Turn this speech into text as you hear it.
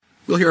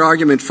We'll hear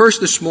argument first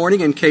this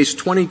morning in Case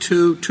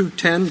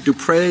 22-210,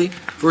 Dupree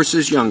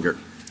v. Younger.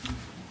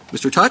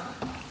 Mr. Tutte.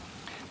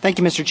 Thank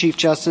you, Mr. Chief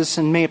Justice,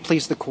 and may it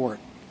please the Court.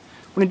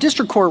 When a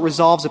district court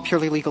resolves a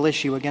purely legal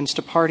issue against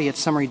a party at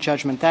summary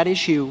judgment, that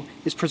issue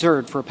is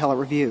preserved for appellate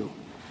review.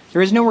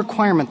 There is no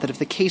requirement that if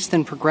the case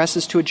then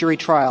progresses to a jury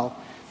trial,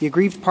 the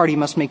aggrieved party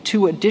must make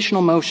two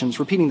additional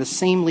motions repeating the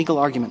same legal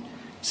argument,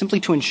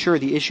 simply to ensure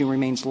the issue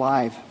remains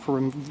live for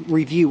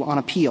review on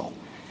appeal.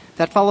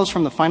 That follows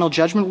from the final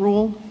judgment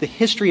rule, the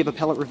history of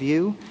appellate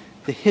review,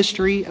 the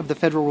history of the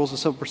Federal Rules of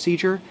Civil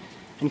Procedure,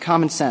 and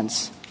common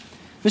sense.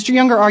 Mr.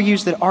 Younger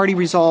argues that already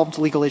resolved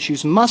legal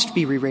issues must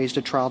be re-raised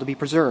at trial to be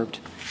preserved,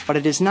 but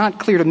it is not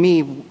clear to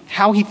me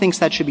how he thinks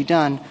that should be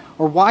done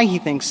or why he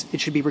thinks it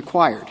should be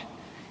required.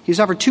 He's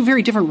offered two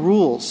very different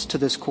rules to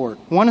this Court,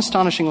 one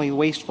astonishingly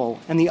wasteful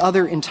and the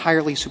other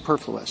entirely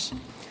superfluous.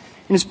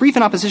 In his brief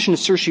in opposition to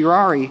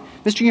certiorari,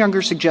 Mr.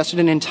 Younger suggested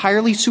an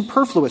entirely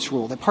superfluous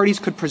rule that parties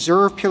could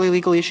preserve purely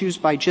legal issues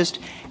by just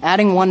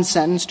adding one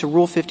sentence to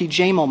Rule 50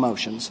 JML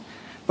motions.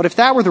 But if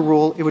that were the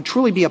rule, it would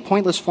truly be a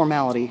pointless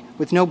formality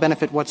with no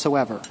benefit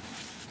whatsoever.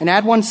 An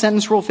add one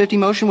sentence Rule 50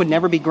 motion would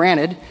never be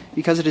granted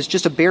because it is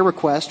just a bare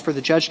request for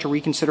the judge to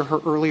reconsider her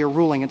earlier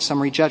ruling at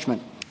summary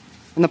judgment.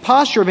 And the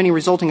posture of any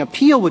resulting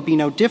appeal would be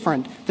no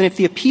different than if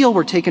the appeal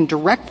were taken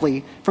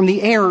directly from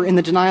the error in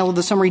the denial of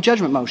the summary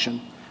judgment motion.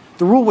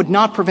 The rule would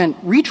not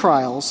prevent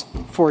retrials,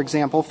 for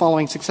example,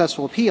 following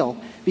successful appeal,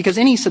 because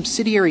any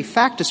subsidiary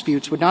fact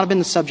disputes would not have been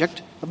the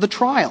subject of the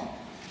trial.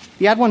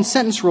 The add one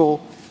sentence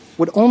rule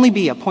would only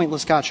be a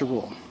pointless gotcha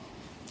rule.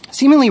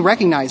 Seemingly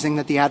recognizing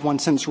that the add one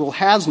sentence rule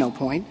has no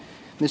point,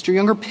 Mr.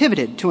 Younger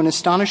pivoted to an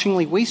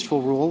astonishingly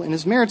wasteful rule in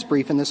his merits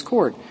brief in this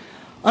Court.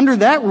 Under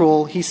that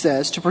rule, he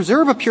says, to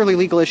preserve a purely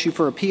legal issue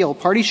for appeal,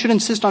 parties should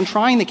insist on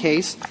trying the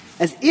case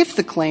as if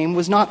the claim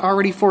was not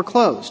already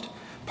foreclosed.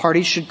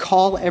 Parties should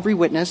call every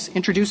witness,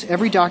 introduce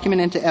every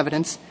document into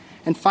evidence,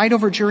 and fight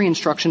over jury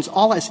instructions,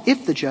 all as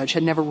if the judge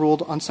had never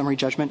ruled on summary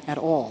judgment at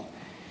all.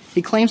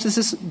 He claims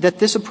that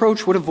this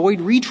approach would avoid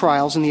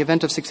retrials in the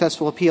event of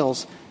successful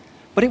appeals,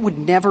 but it would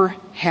never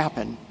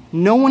happen.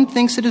 No one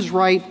thinks it is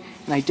right,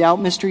 and I doubt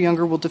Mr.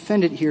 Younger will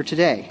defend it here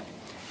today.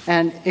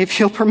 And if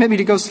you'll permit me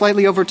to go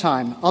slightly over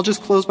time, I'll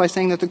just close by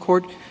saying that the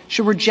Court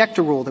should reject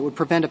a rule that would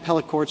prevent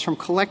appellate courts from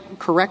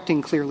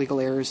correcting clear legal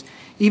errors,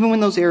 even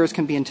when those errors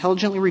can be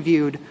intelligently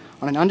reviewed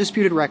on an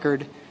undisputed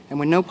record and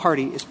when no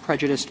party is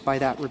prejudiced by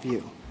that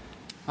review.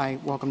 I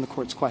welcome the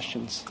Court's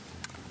questions.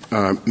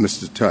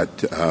 Mr.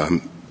 Tutte,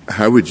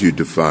 how would you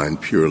define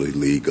purely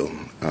legal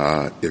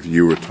if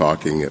you were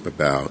talking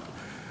about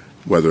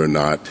whether or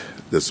not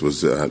this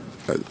was a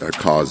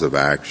cause of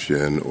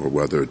action or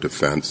whether a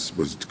defense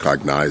was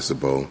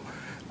cognizable?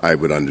 I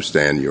would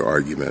understand your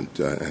argument,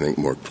 I think,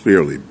 more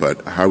clearly,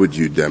 but how would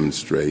you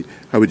demonstrate,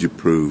 how would you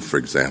prove, for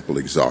example,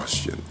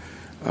 exhaustion?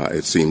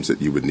 It seems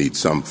that you would need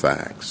some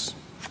facts.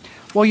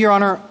 Well, Your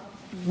Honor,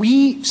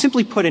 we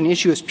simply put an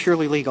issue as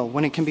purely legal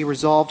when it can be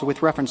resolved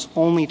with reference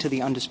only to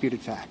the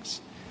undisputed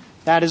facts.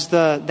 That is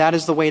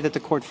the way that the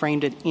Court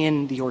framed it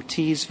in the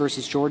Ortiz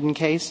versus Jordan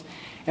case.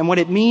 And what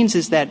it means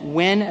is that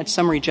when at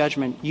summary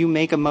judgment you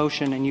make a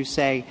motion and you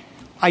say,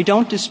 I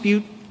don't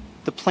dispute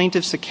the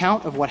plaintiff's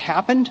account of what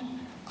happened,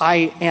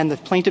 and the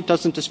plaintiff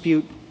doesn't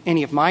dispute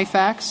any of my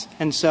facts,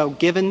 and so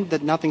given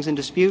that nothing's in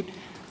dispute,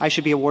 I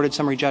should be awarded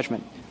summary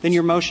judgment, then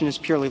your motion is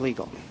purely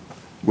legal.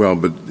 Well,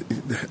 but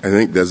I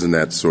think doesn't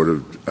that sort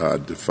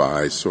of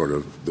defy sort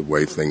of the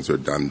way things are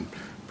done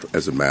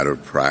as a matter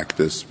of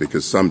practice?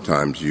 Because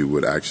sometimes you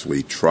would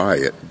actually try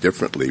it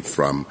differently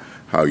from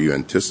how you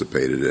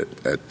anticipated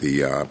it at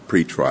the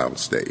pretrial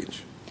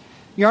stage.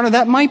 Your Honor,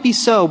 that might be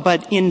so,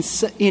 but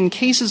in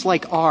cases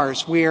like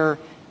ours where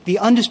the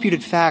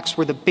undisputed facts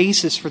were the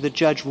basis for the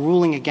judge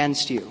ruling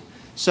against you.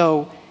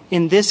 So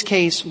in this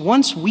case,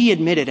 once we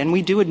admitted, and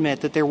we do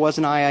admit that there was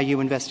an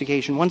IIU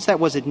investigation, once that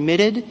was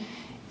admitted,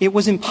 it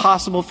was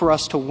impossible for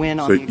us to win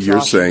on the exhaustion. So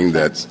you're saying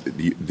defense.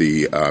 That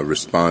the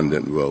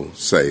respondent will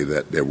say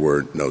that there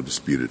were no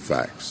disputed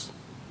facts?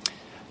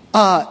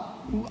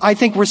 I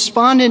think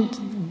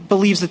respondent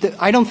believes that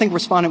I don't think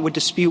respondent would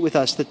dispute with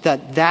us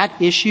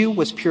that issue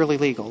was purely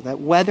legal, that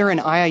whether an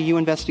IIU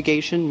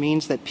investigation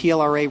means that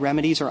PLRA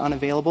remedies are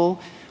unavailable,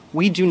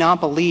 we do not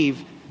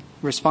believe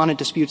respondent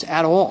disputes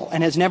at all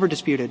and has never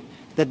disputed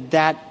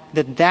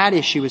that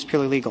issue is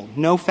purely legal.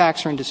 No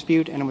facts are in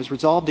dispute, and it was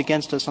resolved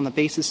against us on the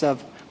basis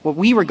of what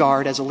we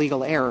regard as a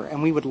legal error,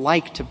 and we would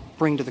like to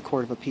bring to the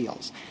Court of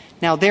Appeals.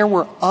 Now, there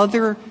were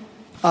other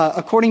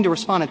according to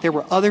respondent, there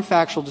were other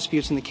factual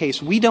disputes in the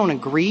case. We don't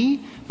agree,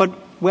 but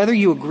whether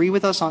you agree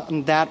with us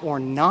on that or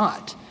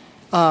not,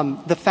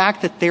 the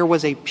fact that there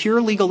was a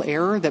pure legal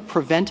error that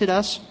prevented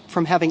us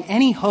from having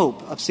any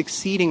hope of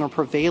succeeding or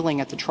prevailing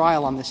at the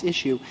trial on this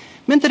issue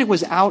meant that it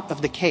was out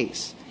of the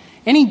case.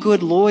 Any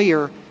good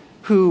lawyer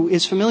who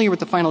is familiar with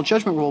the final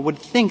judgment rule would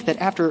think that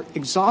after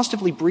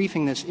exhaustively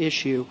briefing this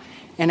issue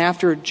and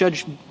after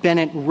Judge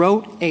Bennett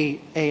wrote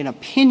an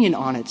opinion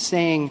on it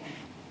saying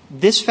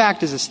this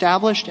fact is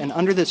established and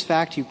under this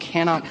fact you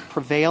cannot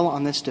prevail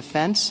on this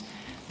defense,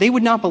 they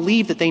would not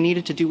believe that they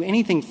needed to do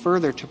anything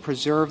further to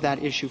preserve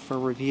that issue for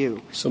review.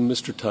 So,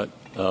 Mr. Tutt,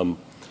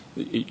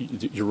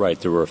 you're right.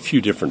 There were a few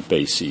different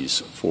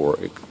bases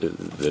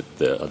that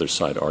the other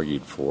side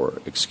argued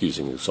for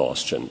excusing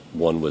exhaustion.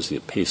 One was the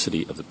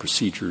opacity of the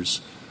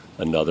procedures.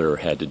 Another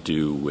had to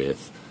do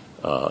with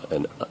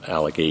an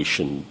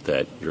allegation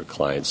that your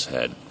clients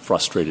had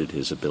frustrated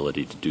his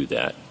ability to do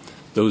that.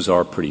 Those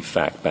are pretty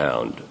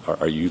fact-bound.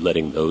 Are you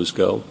letting those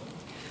go?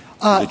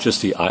 Is it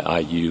just the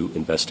IIU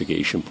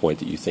investigation point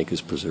that you think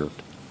is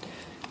preserved?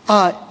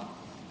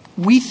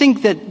 We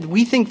think that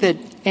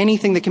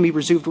anything that can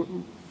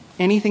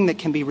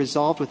be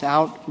resolved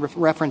without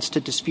reference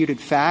to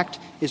disputed fact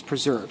is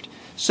preserved.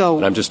 So,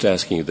 and I'm just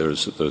asking you,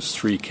 those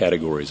three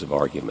categories of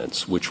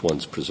arguments, which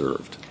one's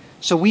preserved?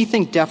 So we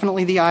think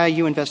definitely the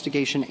IIU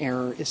investigation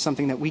error is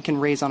something that we can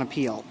raise on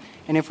appeal.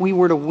 And if we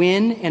were to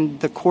win and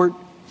the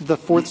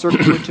Fourth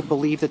Circuit were to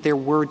believe that there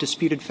were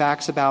disputed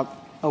facts about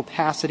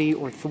opacity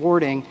or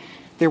thwarting,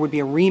 there would be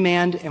a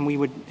remand and we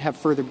would have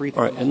further briefing.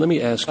 All right, and let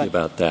me ask you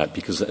about that,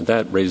 because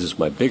that raises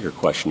my bigger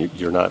question.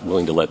 You're not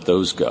willing to let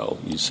those go.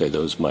 You say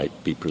those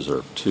might be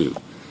preserved too.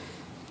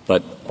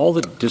 But all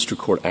the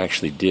district court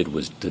actually did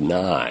was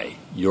deny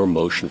your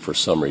motion for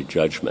summary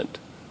judgment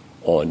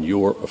on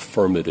your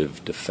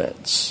affirmative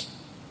defense.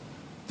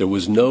 There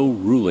was no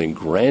ruling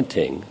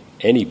granting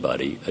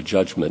anybody a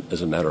judgment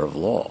as a matter of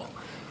law.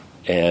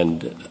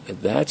 And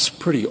that's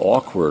pretty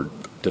awkward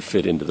to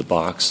fit into the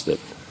box that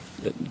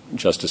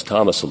Justice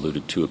Thomas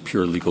alluded to. A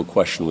pure legal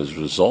question was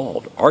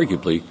resolved.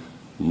 Arguably,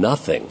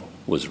 nothing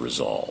was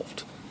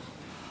resolved.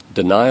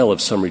 Denial of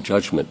summary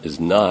judgment is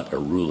not a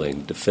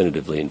ruling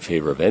definitively in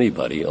favor of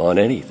anybody on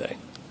anything.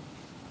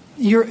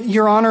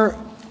 Your Honor,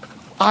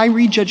 I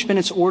read Judge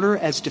Bennett's order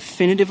as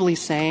definitively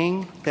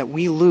saying that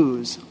we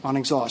lose on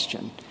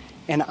exhaustion.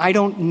 And I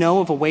don't know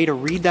of a way to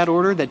read that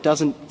order that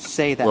doesn't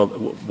say that.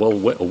 Well,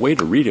 a way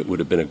to read it would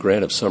have been a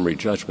grant of summary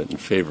judgment in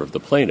favor of the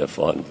plaintiff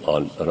on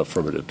an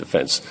affirmative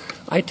defense.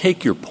 I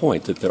take your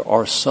point that there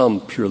are some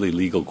purely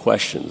legal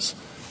questions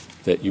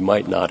that you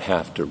might not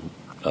have to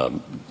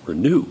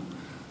renew.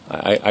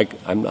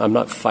 I'm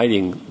not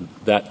fighting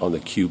that on the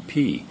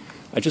QP.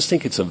 I just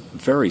think it's a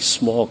very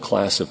small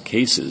class of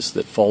cases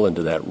that fall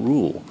into that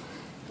rule.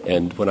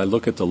 And when I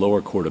look at the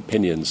lower court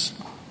opinions,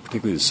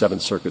 particularly the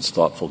Seventh Circuit's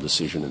thoughtful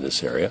decision in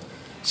this area,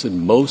 it's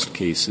in most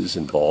cases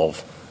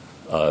involve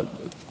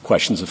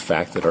questions of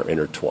fact that are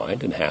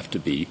intertwined and have to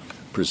be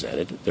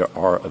presented. There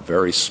are a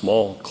very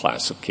small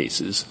class of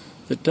cases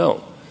that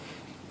don't.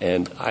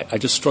 And I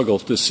just struggle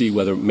to see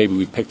whether maybe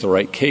we picked the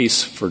right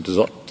case for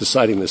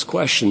deciding this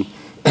question,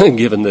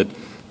 given that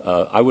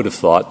I would have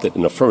thought that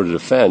in affirmative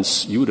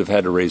defense, you would have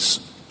had to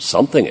raise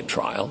something at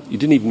trial. You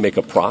didn't even make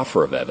a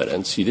proffer of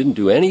evidence. You didn't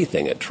do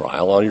anything at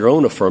trial on your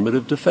own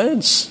affirmative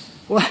defense.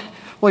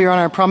 Well, Your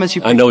Honor, I promise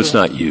you. I know it's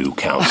not you,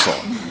 counsel.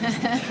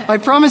 I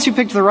promise you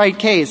picked the right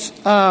case.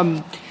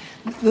 The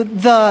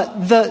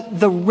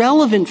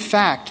relevant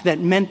fact that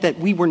meant that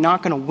we were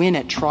not going to win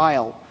at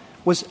trial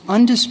was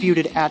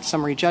undisputed at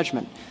summary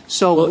judgment.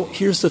 So, well,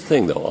 here's the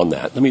thing, though, on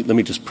that. Let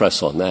me just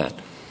press on that.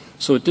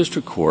 So a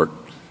district court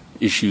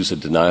issues a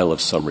denial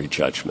of summary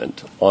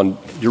judgment on,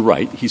 you're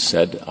right, he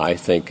said, I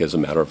think as a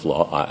matter of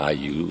law,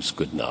 IIU is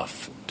good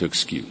enough to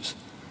excuse.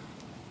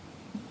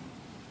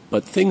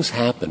 But things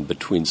happen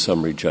between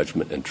summary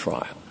judgment and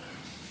trial.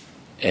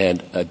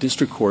 And a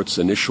district court's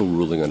initial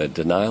ruling on a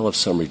denial of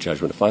summary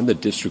judgment, if I'm the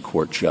district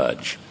court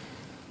judge,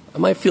 I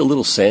might feel a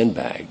little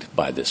sandbagged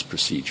by this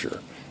procedure.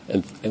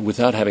 And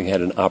without having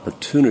had an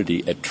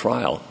opportunity at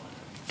trial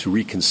to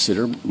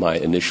reconsider my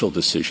initial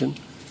decision,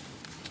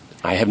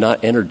 I have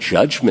not entered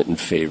judgment in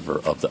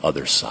favor of the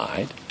other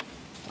side.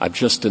 I've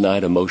just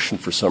denied a motion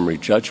for summary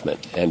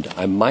judgment. And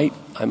I might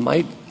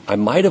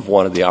have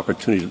wanted the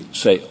opportunity to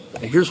say,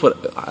 here's what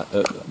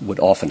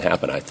would often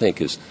happen, I think,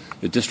 is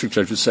the district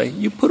judge would say,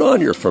 you put on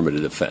your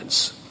affirmative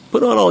defense,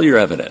 put on all your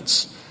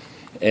evidence,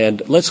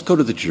 and let's go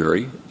to the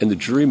jury, and the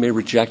jury may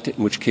reject it,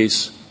 in which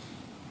case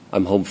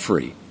I'm home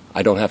free.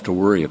 I don't have to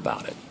worry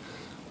about it.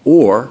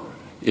 Or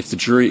if the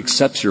jury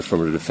accepts your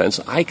affirmative defense,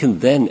 I can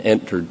then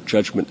enter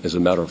judgment as a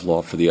matter of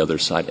law for the other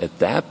side at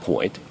that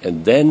point,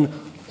 and then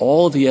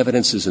all of the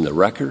evidence is in the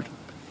record.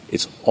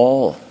 It's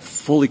all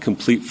fully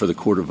complete for the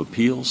Court of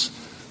Appeals,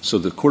 so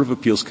the Court of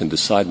Appeals can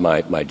decide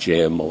my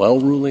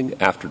JMLL ruling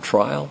after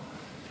trial,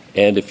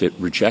 and if it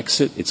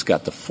rejects it, it's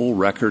got the full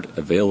record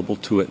available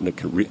to it, and it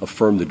can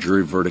affirm the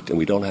jury verdict, and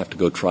we don't have to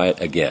go try it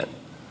again.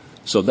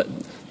 So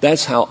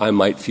that's how I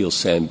might feel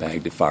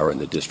sandbagged if I were in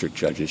the district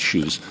judge's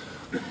shoes.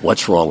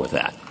 What's wrong with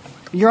that?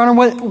 Your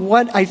Honor,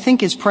 what I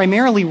think is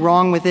primarily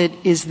wrong with it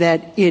is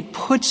that it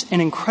puts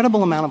an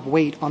incredible amount of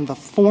weight on the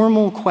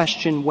formal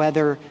question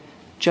whether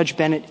Judge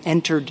Bennett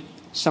entered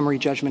summary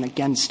judgment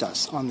against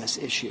us on this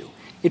issue.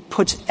 It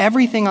puts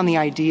everything on the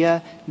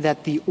idea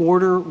that the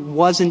order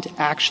wasn't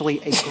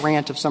actually a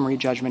grant of summary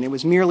judgment. It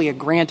was merely a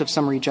grant of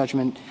summary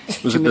judgment.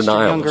 It was a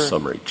denial of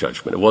summary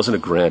judgment. It wasn't a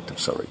grant of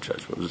summary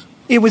judgment.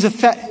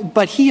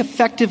 But he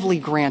effectively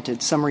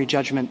granted summary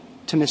judgment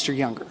to Mr.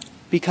 Younger.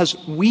 because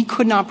we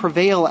could not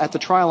prevail at the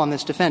trial on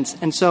this defense.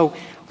 And so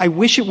I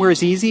wish it were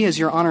as easy as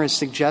Your Honor is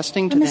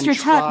suggesting to then try.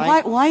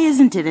 Mr. Tutte, why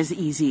isn't it as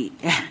easy?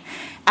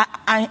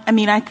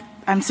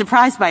 I'm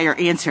surprised by your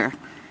answer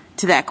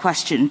to that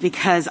question,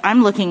 because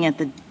I'm looking at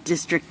the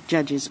district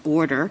judge's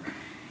order,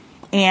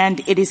 and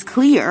it is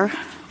clear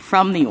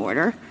from the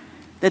order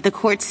that the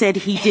court said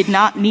he did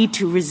not need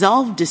to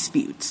resolve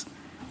disputes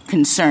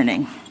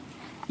concerning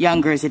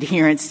Younger's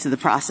adherence to the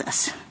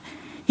process.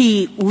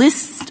 He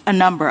lists a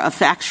number of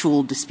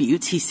factual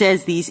disputes. He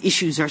says these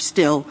issues are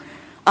still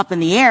up in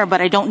the air, but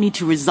I don't need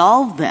to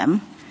resolve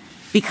them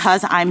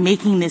because I'm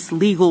making this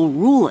legal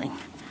ruling.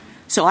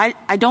 So I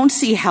don't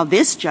see how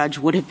this judge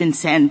would have been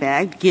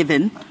sandbagged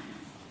given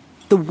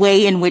the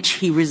way in which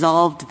he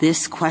resolved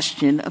this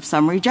question of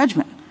summary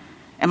judgment.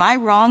 Am I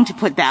wrong to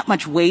put that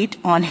much weight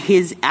on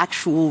his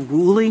actual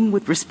ruling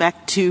with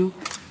respect to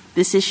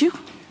this issue?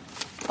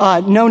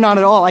 No, not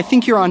at all. I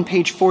think you're on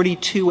page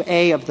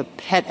 42A of the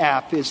PET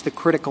app is the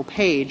critical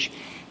page.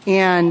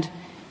 And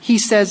he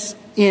says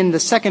in the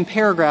second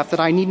paragraph that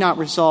I need not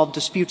resolve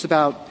disputes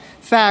about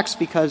facts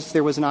because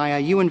there was an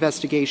IIU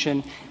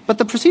investigation. But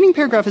the preceding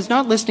paragraph is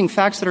not listing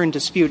facts that are in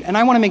dispute. And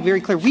I want to make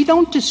very clear, we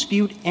don't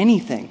dispute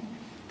anything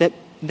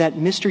that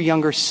Mr.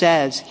 Younger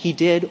says he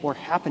did or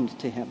happened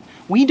to him.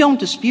 We don't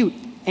dispute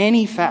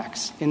any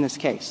facts in this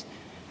case.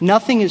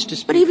 Nothing is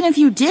disputed. But even if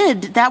you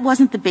did, that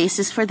wasn't the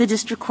basis for the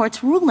district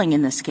court's ruling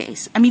in this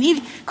case. I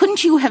mean,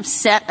 couldn't you have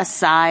set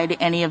aside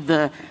any of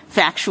the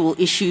factual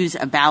issues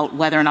about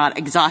whether or not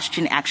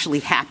exhaustion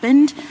actually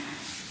happened?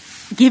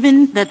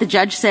 Given that the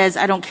judge says,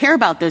 I don't care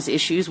about those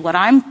issues, what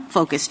I'm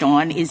focused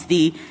on is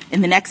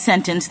in the next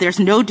sentence, there's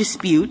no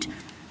dispute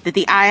that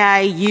the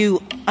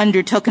IIU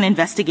undertook an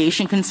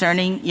investigation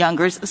concerning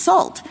Younger's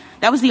assault.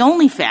 That was the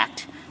only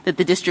fact that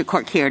the district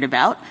court cared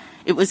about.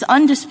 It was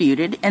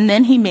undisputed, and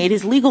then he made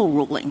his legal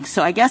ruling.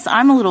 So I guess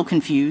I'm a little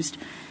confused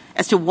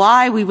as to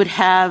why we would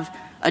have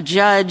a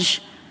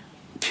judge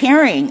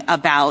caring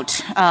about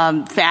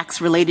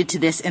facts related to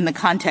this in the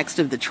context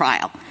of the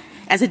trial.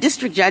 As a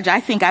district judge, I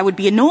think I would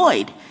be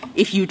annoyed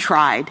if you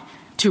tried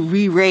to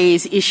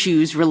re-raise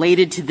issues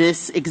related to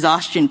this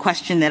exhaustion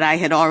question that I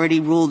had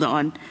already ruled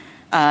on,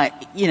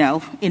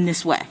 in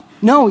this way.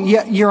 No,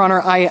 Your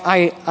Honor,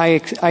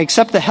 I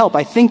accept the help.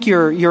 I think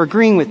you're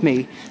agreeing with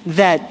me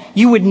that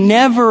you would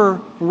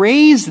never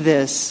raise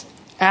this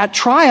at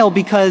trial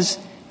because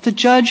the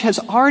judge has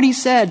already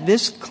said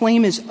this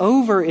claim is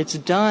over, it's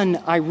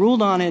done, I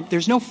ruled on it,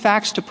 there's no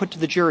facts to put to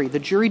the jury. The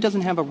jury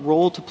doesn't have a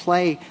role to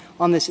play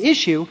on this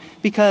issue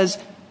because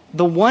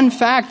the one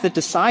fact that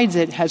decides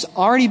it has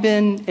already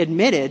been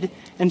admitted,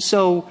 and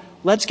so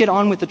let's get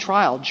on with the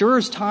trial.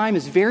 Jurors' time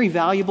is very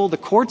valuable. The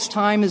court's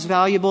time is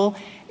valuable.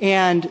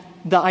 And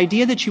the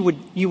idea that you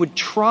would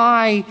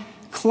try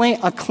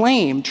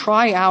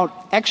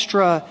out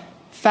extra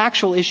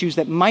factual issues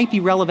that might be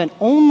relevant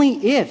only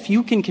if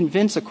you can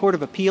convince a court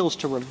of appeals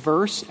to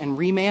reverse and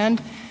remand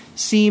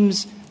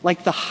seems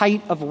like the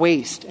height of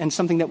waste and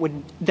something that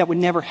would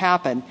never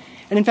happen.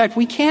 And in fact,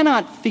 we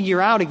cannot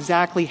figure out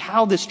exactly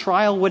how this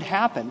trial would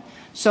happen.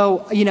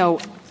 So,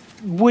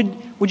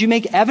 would you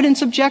make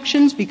evidence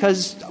objections?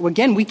 Because,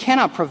 again, we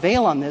cannot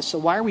prevail on this, so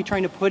why are we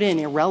trying to put in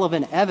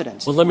irrelevant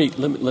evidence? Well, let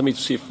me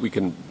see if we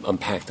can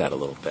unpack that a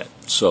little bit.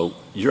 So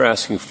you're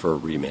asking for a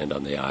remand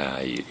on the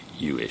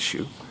IIU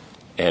issue,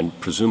 and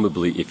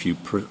presumably if you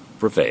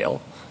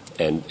prevail,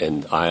 and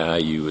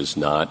IIU is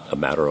not a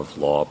matter of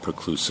law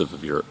preclusive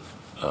of your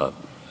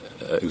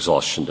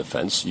exhaustion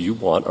defense, you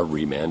want a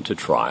remand to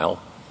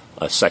trial,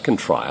 a second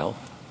trial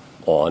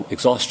on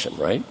exhaustion,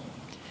 right?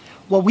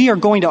 Well, we are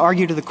going to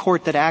argue to the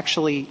court that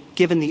actually,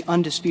 given the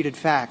undisputed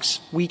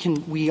facts,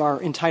 we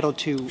are entitled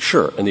to.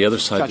 Sure. And the other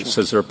side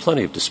says there are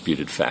plenty of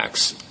disputed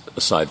facts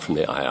aside from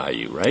the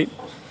IIU, right?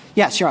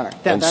 Yes, Your Honor.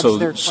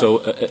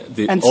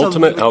 The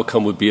ultimate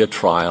outcome would be a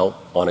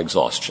trial on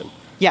exhaustion.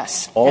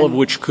 Yes. All of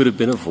which could have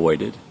been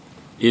avoided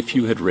if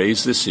you had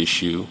raised this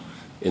issue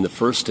in the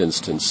first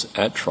instance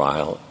at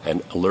trial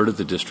and alerted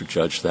the district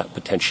judge to that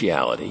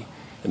potentiality.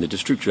 And the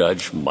district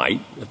judge might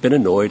have been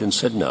annoyed and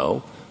said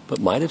no, but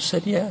might have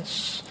said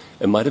yes,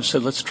 and might have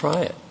said, let's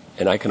try it.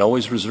 And I can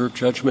always reserve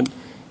judgment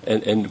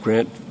and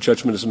grant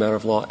judgment as a matter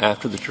of law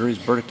after the jury's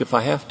verdict if I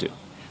have to.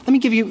 Let me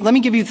give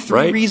you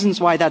three reasons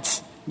why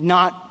that's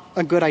not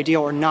a good idea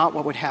or not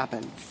what would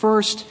happen.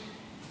 First,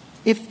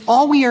 if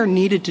all we are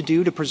needed to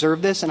do to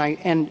preserve this,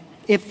 and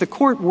if the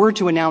court were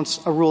to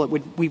announce a rule,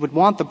 we would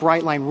want the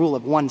bright line rule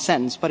of one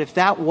sentence, but if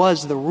that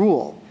was the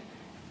rule,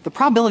 the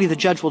probability the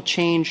judge will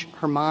change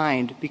her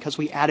mind because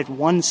we added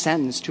one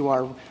sentence to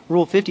our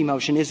Rule 50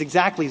 motion is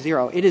exactly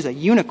zero. It is a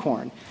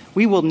unicorn.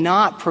 We will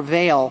not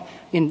prevail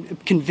in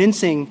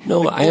convincing.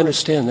 No, I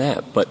understand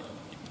that, but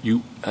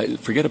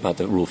forget about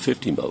the Rule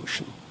 50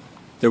 motion.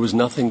 There was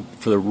nothing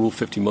for the Rule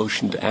 50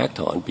 motion to act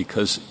on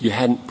because you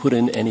hadn't put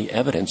in any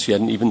evidence. You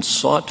hadn't even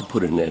sought to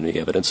put in any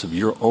evidence of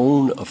your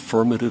own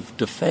affirmative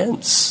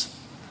defense.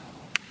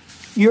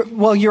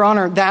 Your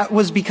Honor, that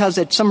was because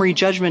at summary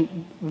judgment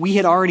we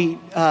had already.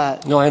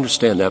 No, I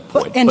understand that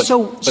point. But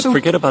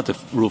forget about the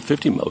Rule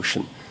 50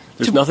 motion.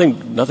 There's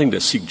nothing to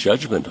seek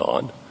judgment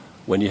on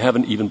when you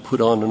haven't even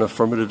put on an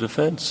affirmative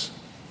defense.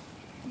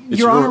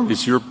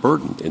 It's your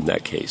burden in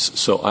that case.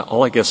 So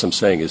all I guess I'm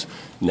saying is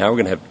now we're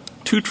going to have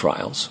two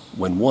trials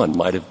when one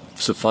might have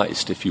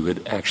sufficed if you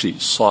had actually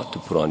sought to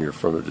put on your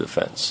affirmative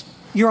defense.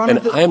 Your Honor,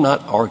 and I am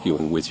not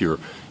arguing with your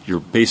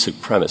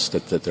basic premise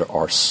that there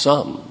are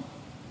some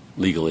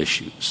legal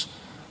issues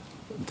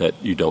that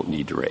you don't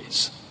need to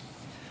raise.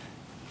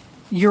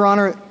 Your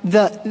Honor,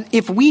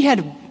 if we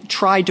had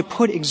tried to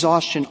put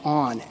exhaustion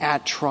on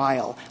at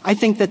trial, I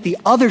think that the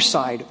other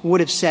side would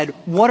have said,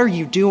 what are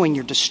you doing?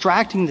 You're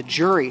distracting the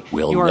jury.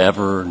 We'll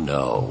never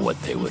know what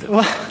they would have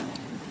done.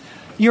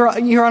 Your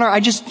Honor, I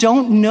just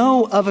don't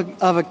know of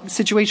a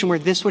situation where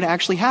this would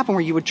actually happen,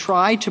 where you would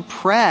try to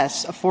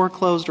press a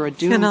foreclosed or a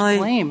doomed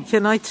claim.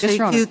 Can I take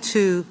you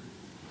to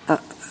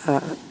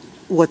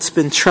what's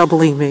been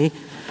troubling me?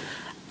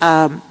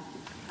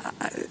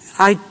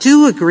 I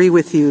do agree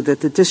with you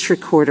that the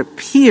district court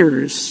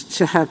appears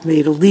to have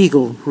made a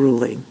legal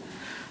ruling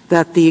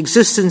that the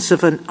existence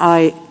of an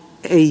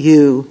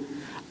IAU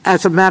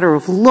as a matter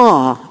of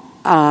law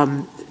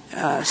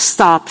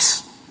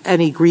stops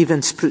any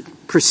grievance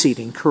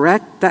proceeding,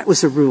 correct? That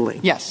was a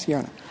ruling. Yes, Your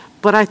Honor.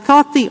 But I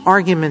thought the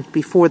argument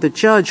before the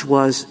judge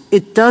was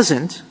it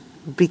doesn't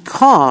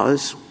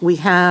because we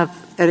have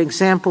an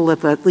example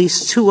of at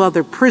least two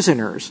other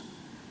prisoners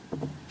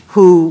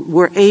who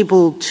were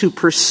able to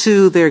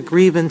pursue their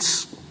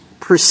grievance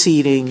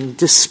proceeding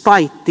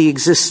despite the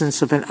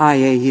existence of an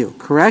IAU,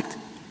 correct?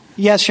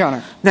 Yes, Your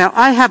Honor. Now,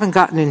 I haven't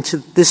gotten into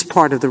this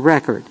part of the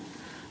record,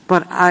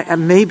 but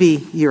maybe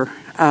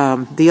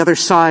the other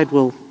side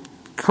will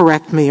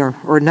correct me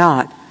or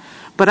not.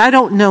 But I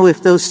don't know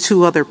if those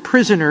two other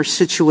prisoners'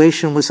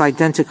 situation was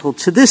identical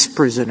to this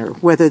prisoner,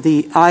 whether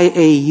the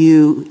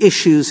IAU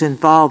issues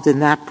involved in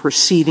that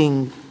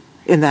proceeding,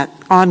 in that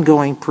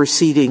ongoing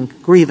proceeding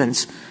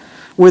grievance,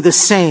 were the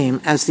same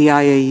as the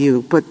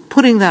IAU. But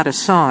putting that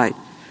aside,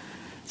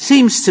 it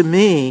seems to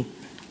me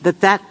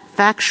that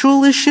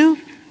factual issue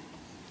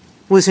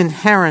was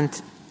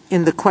inherent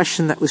in the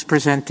question that was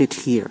presented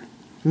here,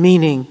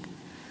 meaning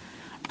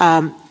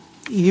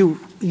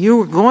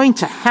you're going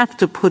to have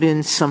to put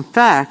in some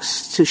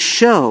facts to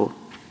show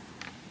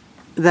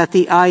that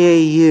the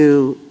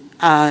IAU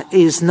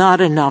is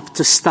not enough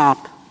to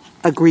stop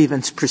a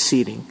grievance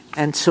proceeding.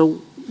 And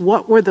so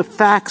what were the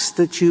facts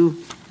that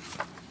you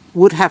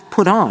would have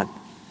put on?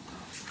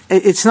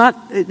 It's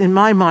not, in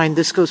my mind,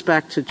 this goes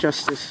back to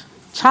Justice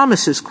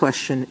Thomas's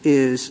question,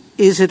 is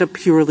it a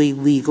purely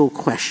legal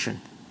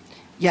question?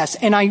 Yes,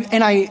 and I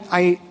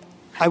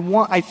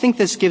think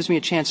this gives me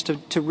a chance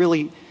to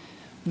really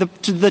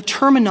the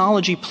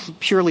terminology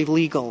purely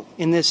legal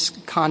in this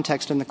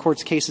context in the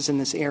court's cases in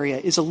this area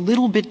is a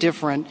little bit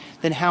different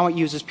than how it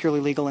uses purely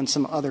legal in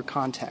some other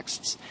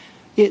contexts.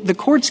 The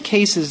court's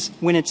cases,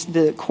 when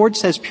the court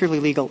says purely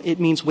legal, it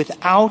means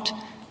without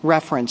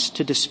reference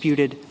to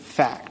disputed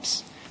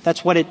facts.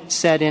 That's what it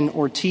said in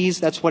Ortiz.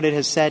 That's what it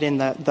has said in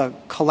the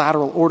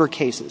collateral order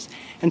cases.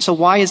 And so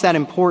why is that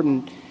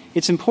important?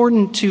 It's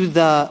important to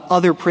the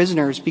other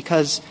prisoners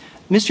because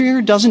Mr.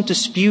 Younger doesn't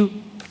dispute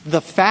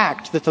the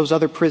fact that those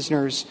other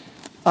prisoners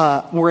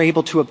were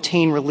able to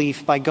obtain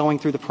relief by going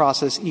through the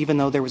process even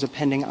though there was a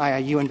pending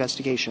IIU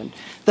investigation.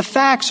 The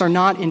facts are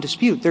not in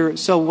dispute.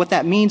 So what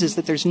that means is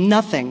that there's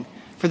nothing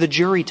for the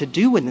jury to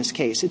do in this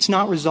case. It's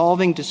not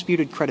resolving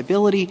disputed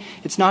credibility.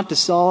 It's not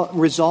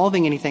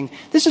resolving anything.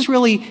 This is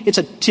really, it's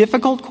a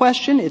difficult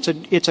question.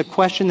 It's a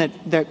question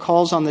that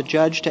calls on the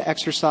judge to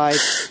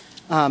exercise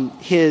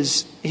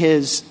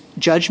his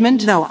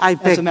judgment. No, I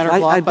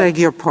beg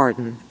your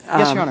pardon.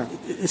 Yes, Your Honor.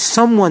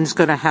 Someone's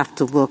going to have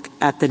to look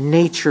at the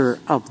nature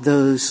of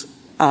those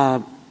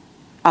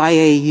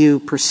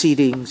IAU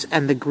proceedings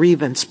and the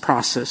grievance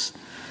process,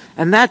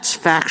 and that's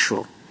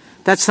factual.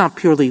 That's not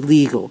purely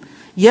legal.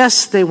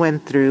 Yes, they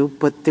went through,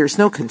 but there's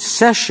no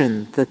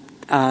concession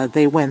that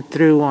they went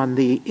through on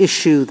the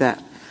issue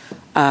that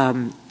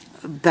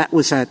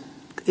was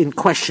in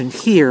question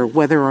here,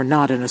 whether or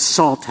not an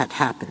assault had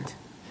happened.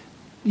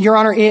 Your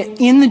Honor,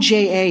 in the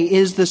JA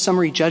is the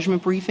summary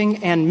judgment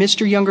briefing, and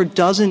Mr. Younger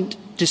doesn't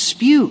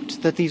dispute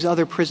that these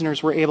other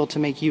prisoners were able to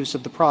make use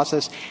of the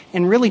process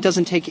and really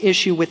doesn't take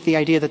issue with the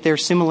idea that they're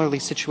similarly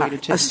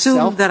situated to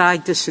himself. Assume that I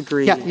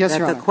disagree. Yes,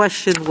 Your Honor. The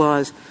question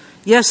was,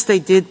 yes, they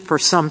did for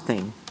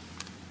something,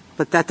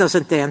 but that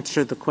doesn't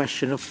answer the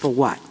question of for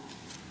what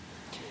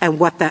and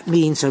what that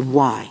means and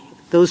why.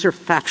 Those are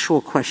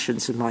factual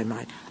questions in my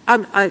mind.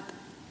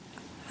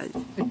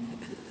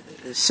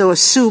 So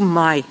assume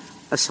my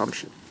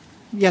assumption.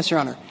 Yes, Your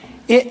Honor.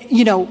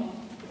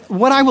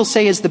 What I will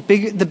say is the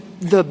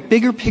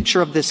bigger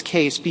picture of this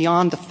case,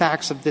 beyond the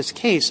facts of this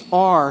case,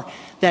 are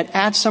that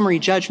at summary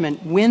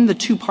judgment, when the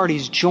two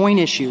parties join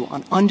issue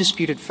on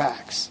undisputed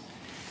facts,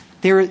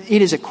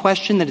 it is a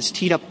question that is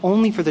teed up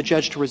only for the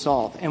judge to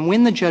resolve. And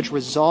when the judge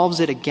resolves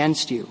it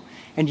against you,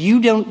 and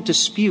you don't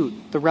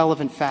dispute the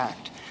relevant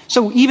fact,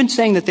 so even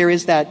saying that there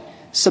is that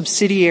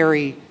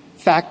subsidiary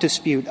fact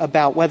dispute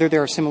about whether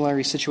there are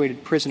similarly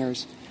situated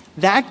prisoners,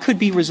 that could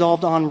be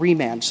resolved on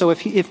remand. So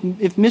if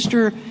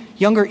Mr.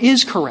 Younger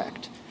is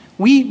correct,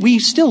 we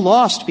still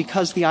lost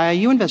because the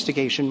IIU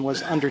investigation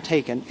was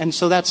undertaken, and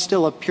so that's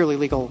still a purely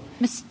legal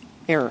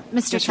error.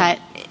 Mr. Yes, Tutte,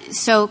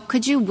 so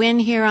could you win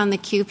here on the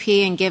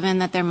QP, and given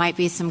that there might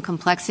be some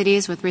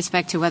complexities with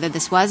respect to whether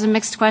this was a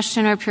mixed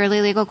question or a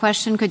purely legal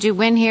question, could you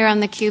win here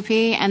on the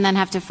QP and then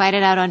have to fight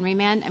it out on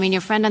remand? I mean,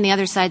 your friend on the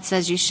other side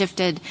says you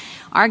shifted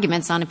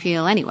arguments on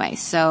appeal anyway,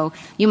 so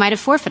you might have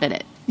forfeited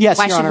it. Yes,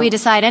 Why Your should Honor. we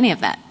decide any of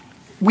that?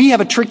 We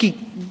have a tricky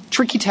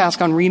task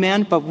on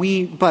remand, but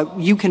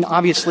you can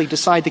obviously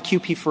decide the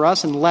QP for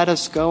us and let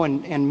us go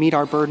and meet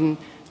our burden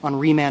on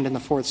remand in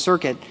the Fourth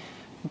Circuit.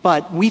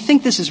 But we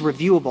think this is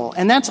reviewable.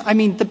 And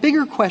the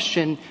bigger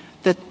question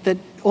that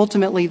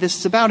ultimately this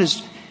is about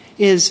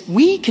is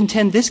we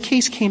contend this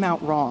case came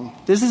out wrong.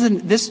 This is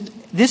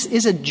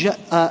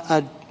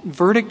a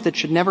verdict that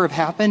should never have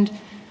happened.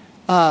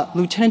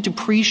 Lieutenant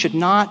Dupree should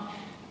not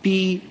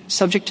be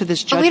subject to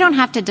this judgment. But we don't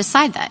have to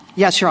decide that.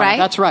 Yes, Your Honor, right?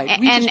 that's right.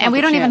 And we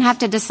don't even have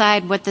to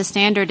decide what the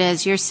standard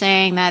is. You're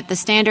saying that the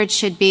standard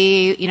should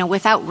be,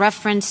 without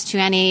reference to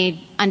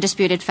any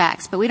undisputed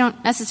facts. But we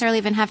don't necessarily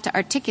even have to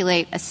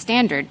articulate a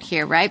standard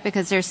here, right?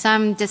 Because there's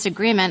some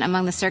disagreement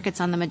among the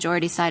circuits on the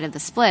majority side of the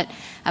split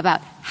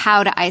about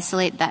how to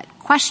isolate that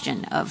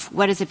question of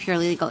what is a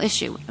purely legal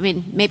issue. I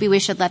mean, maybe we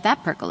should let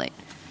that percolate.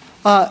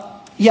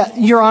 Yeah,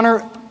 Your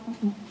Honor.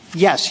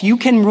 Yes, you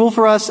can rule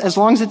for us as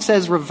long as it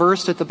says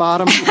reversed at the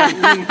bottom.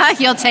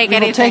 You'll take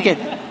anything. We'll take it.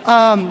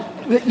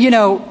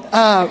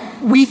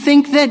 We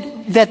think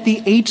that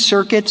the 8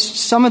 circuits,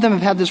 some of them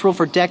have had this rule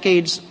for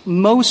decades.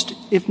 Most,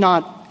 if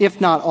not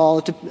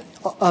all,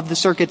 of the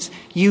circuits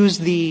use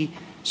the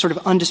sort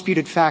of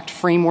undisputed fact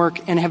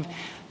framework and have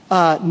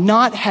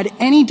not had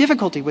any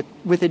difficulty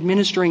with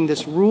administering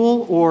this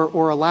rule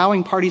or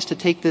allowing parties to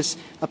take this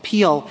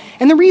appeal.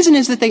 And the reason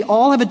is that they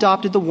all have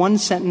adopted the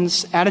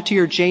one-sentence add it to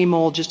your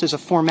J-mole just as a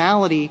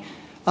formality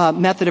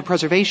method of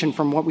preservation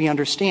from what we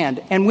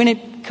understand. And when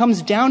it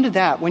comes down to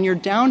that, when you're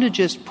down to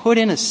just put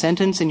in a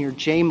sentence in your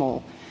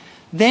J-mole,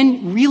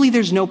 then really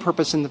there's no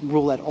purpose in the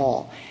rule at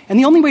all. And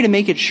the only way to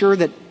make it sure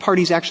that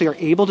parties actually are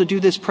able to do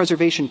this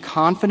preservation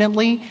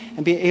confidently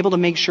and be able to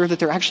make sure that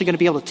they're actually going to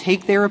be able to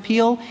take their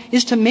appeal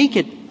is to make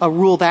it a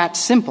rule that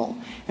simple.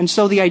 And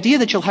so the idea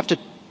that you'll have to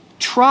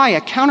try a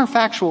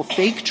counterfactual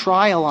fake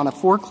trial on a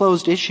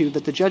foreclosed issue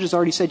that the judge has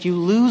already said you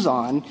lose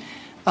on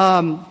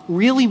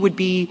really would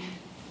be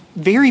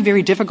very,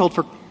 very difficult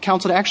for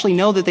counsel to actually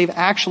know that they've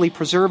actually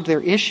preserved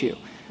their issue.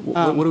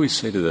 What do we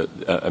say to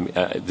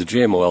the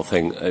JMOL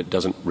thing?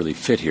 Doesn't really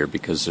fit here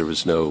because there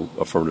was no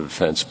affirmative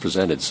defense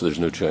presented, so there's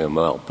no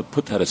JMOL. But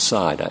put that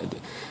aside.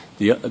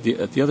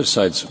 The other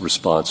side's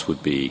response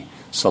would be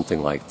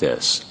something like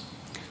this.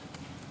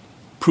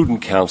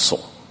 Prudent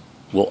counsel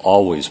will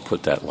always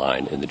put that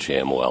line in the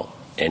JMOL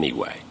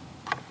anyway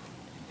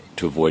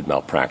to avoid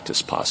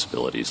malpractice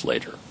possibilities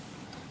later.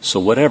 So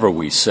whatever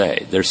we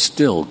say, they're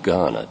still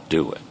gonna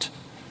do it.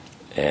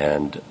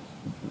 And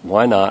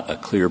why not a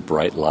clear,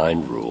 bright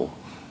line rule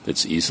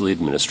that's easily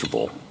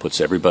administrable, puts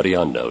everybody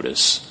on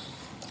notice,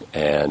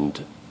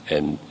 and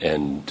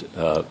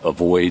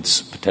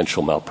avoids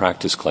potential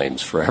malpractice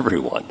claims for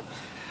everyone?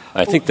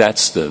 I think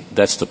that's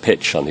the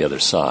pitch on the other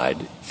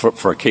side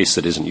for a case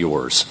that isn't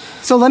yours.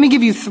 So let me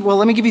give you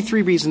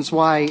 3 reasons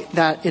why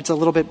that it's a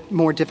little bit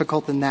more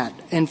difficult than that.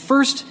 And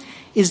first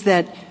is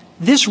that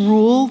this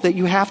rule that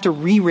you have to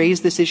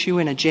re-raise this issue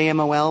in a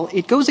JMOL,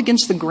 it goes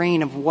against the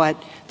grain of what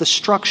the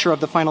structure of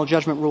the final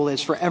judgment rule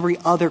is for every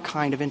other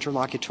kind of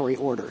interlocutory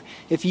order.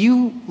 If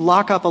you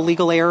lock up a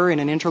legal error in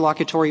an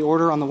interlocutory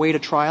order on the way to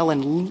trial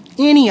in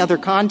any other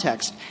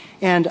context,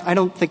 and I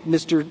don't think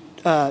Mr.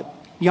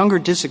 Younger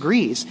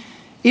disagrees,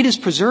 it is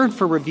preserved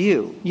for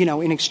review.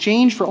 In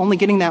exchange for only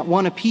getting that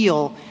one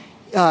appeal,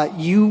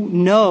 you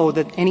know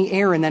that any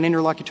error in that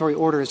interlocutory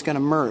order is going to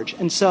merge.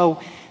 And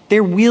so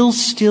there will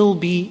still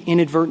be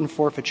inadvertent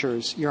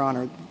forfeitures, Your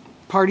Honor.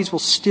 Parties will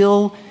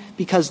still,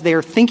 because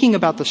they're thinking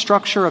about the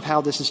structure of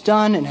how this is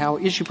done and how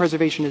issue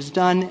preservation is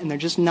done, and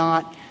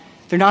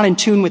they're not in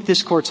tune with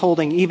this Court's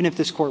holding, even if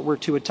this Court were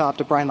to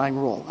adopt a bright line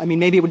rule. I mean,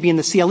 maybe it would be in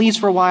the CLEs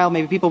for a while,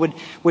 maybe people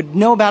would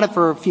know about it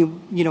for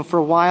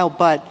a while,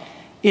 but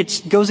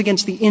it goes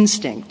against the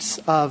instincts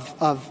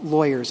of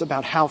lawyers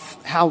about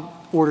how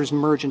orders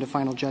merge into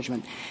final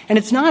judgment. And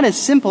it's not as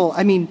simple.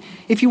 I mean,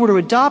 if you were to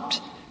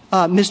adopt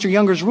Mr.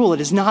 Younger's rule,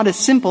 it is not as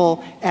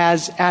simple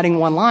as adding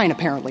one line,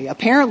 apparently.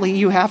 Apparently,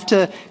 you have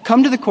to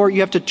come to the court, you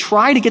have to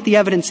try to get the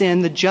evidence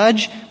in. The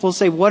judge will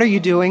say, what are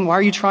you doing? Why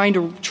are you trying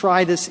to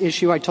try this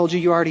issue? I told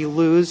you already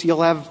lose.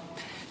 You'll have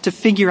to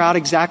figure out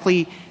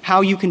exactly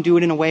how you can do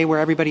it in a way where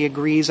everybody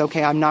agrees,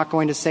 okay, I'm not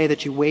going to say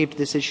that you waived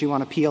this issue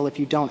on appeal if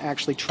you don't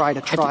actually try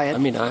to try it. I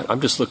mean,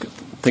 I'm just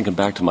thinking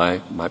back to my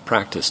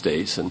practice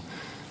days, and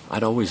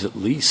I'd always at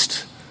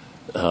least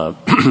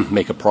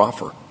make a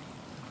proffer.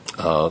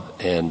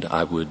 And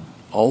I would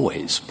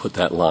always put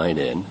that line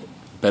in,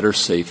 better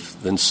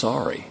safe than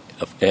sorry.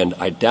 And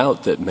I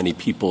doubt that many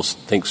people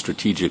think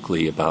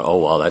strategically about,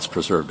 oh, well, that's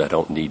preserved, I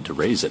don't need to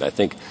raise it. I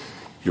think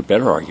your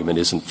better argument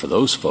isn't for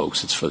those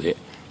folks. It's for the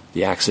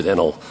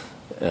accidental,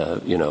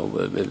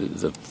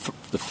 the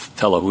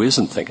fellow who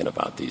isn't thinking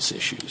about these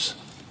issues.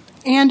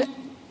 And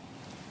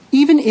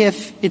even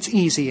if it's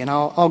easy, and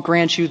I'll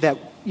grant you that,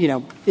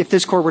 if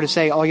this court were to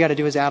say all you got to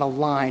do is add a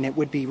line, it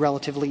would be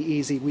relatively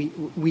easy.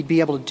 We'd be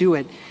able to do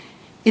it.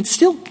 It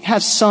still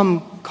has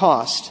some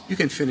cost. You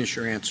can finish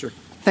your answer.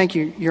 Thank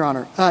you, Your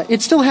Honor.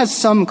 It still has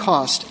some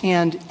cost,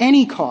 and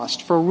any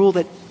cost for a rule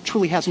that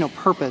truly has no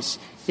purpose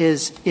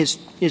is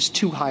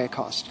too high a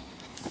cost.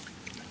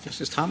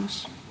 Justice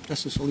Thomas?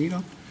 Justice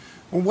Alito?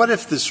 Well, what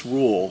if this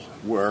rule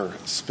were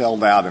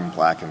spelled out in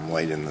black and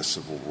white in the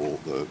civil rule,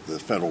 the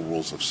federal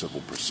rules of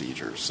civil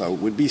procedure? So it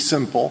would be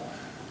simple,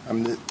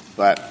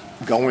 but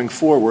going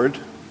forward,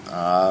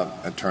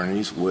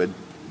 attorneys would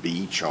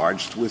be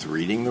charged with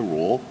reading the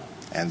rule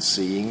and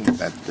seeing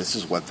that this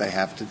is what they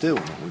have to do.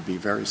 It would be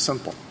very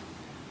simple.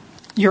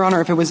 Your Honor,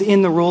 if it was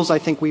in the rules, I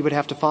think we would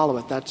have to follow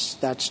it.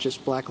 That's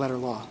just black-letter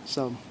law.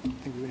 So I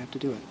think we would have to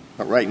do it.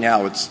 But right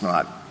now it's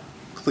not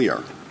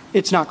clear.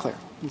 It's not clear.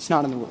 It's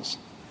not in the rules.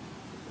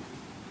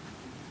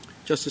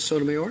 Justice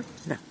Sotomayor?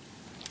 No.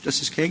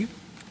 Justice Kagan?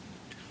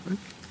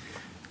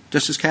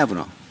 Justice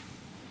Kavanaugh?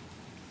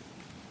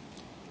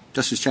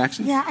 Justice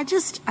Jackson? Yeah,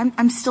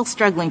 I'm still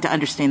struggling to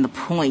understand the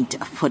point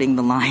of putting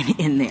the line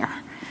in there.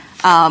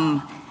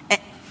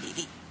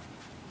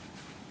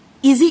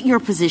 Is it your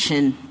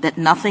position that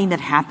nothing that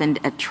happened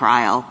at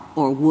trial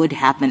or would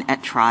happen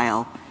at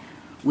trial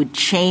would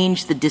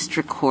change the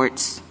district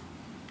court's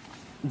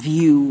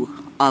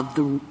view of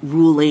the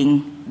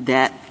ruling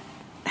that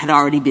had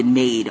already been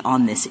made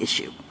on this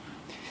issue?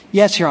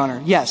 Yes, Your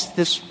Honor. Yes,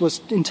 this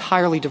was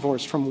entirely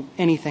divorced from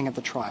anything at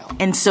the trial.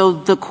 And so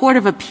the Court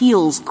of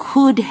Appeals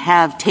could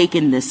have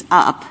taken this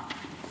up.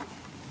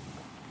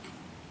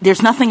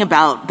 There's nothing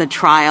about the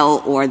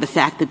trial or the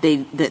fact that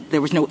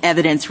there was no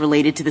evidence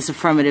related to this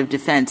affirmative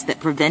defense that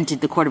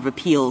prevented the Court of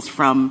Appeals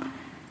from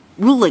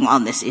ruling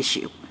on this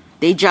issue.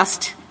 They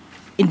just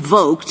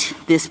invoked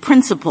this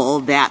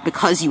principle that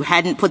because you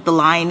hadn't put the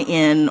line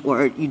in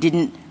or you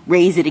didn't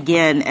raise it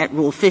again at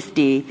Rule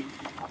 50,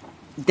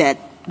 that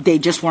they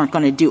just weren't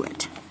going to do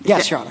it.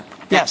 Yes, Your Honor.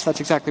 Yes, that's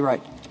exactly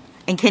right.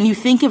 And can you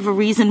think of a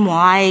reason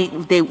why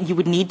you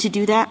would need to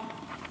do that?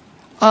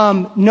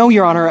 No,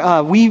 Your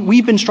Honor.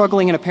 We've been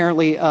struggling, and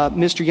apparently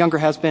Mr. Younger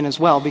has been as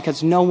well,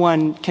 because no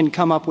one can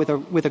come up with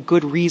a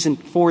good reason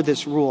for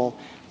this rule,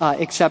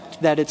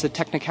 except that it's a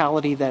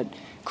technicality that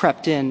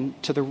crept in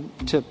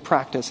to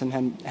practice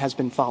and has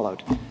been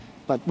followed.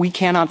 But we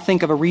cannot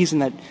think of a reason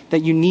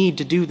that you need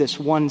to do this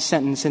one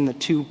sentence in the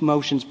two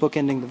motions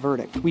bookending the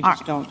verdict. We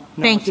just don't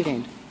know. Thank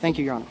you. Thank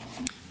you, Your Honor.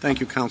 Thank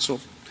you, counsel.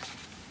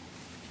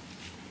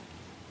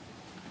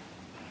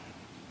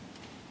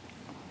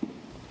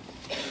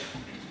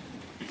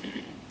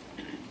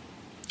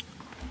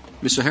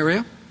 Ms.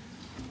 Zaharia?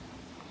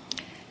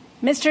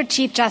 Mr.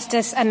 Chief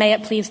Justice, and may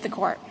it please the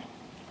Court.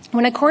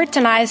 When a court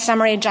denies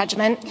summary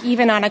judgment,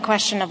 even on a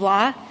question of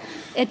law,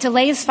 it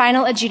delays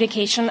final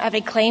adjudication of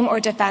a claim or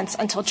defense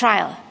until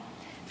trial.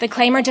 The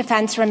claim or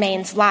defense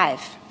remains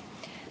live.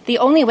 The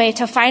only way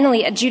to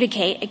finally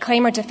adjudicate a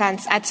claim or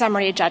defense at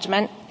summary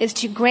judgment is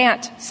to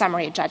grant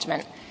summary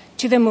judgment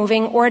to the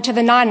moving or to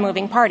the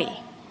non-moving party.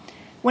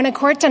 When a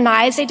court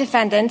denies a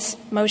defendant's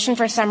motion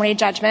for summary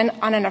judgment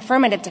on an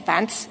affirmative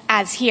defense,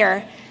 as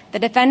here, the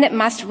defendant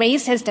must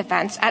raise his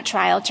defense at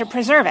trial to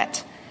preserve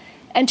it.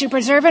 And to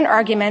preserve an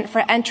argument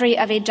for entry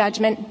of a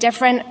judgment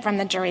different from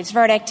the jury's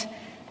verdict,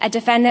 a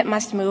defendant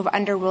must move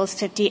under Rules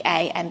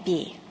 50A and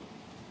B.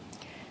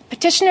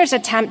 Petitioners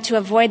attempt to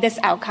avoid this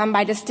outcome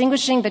by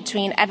distinguishing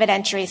between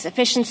evidentiary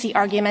sufficiency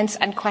arguments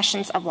and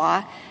questions of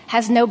law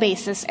has no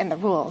basis in the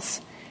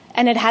rules,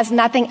 and it has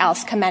nothing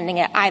else commending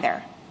it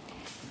either.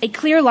 A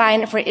clear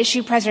line for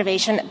issue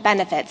preservation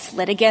benefits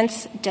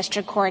litigants,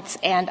 district courts,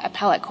 and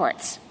appellate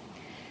courts.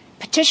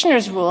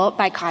 Petitioner's rule,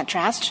 by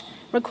contrast,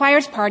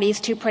 requires parties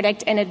to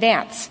predict in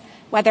advance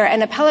whether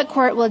an appellate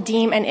court will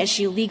deem an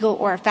issue legal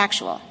or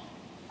factual.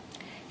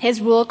 His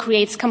rule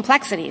creates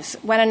complexities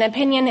when an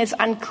opinion is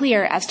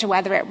unclear as to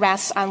whether it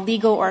rests on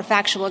legal or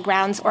factual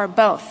grounds or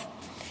both.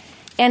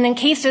 And in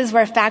cases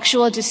where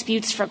factual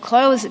disputes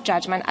foreclose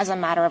judgment as a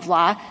matter of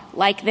law,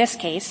 like this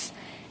case,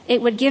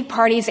 it would give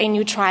parties a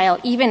new trial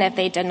even if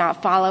they did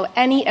not follow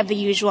any of the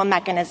usual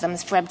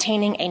mechanisms for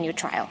obtaining a new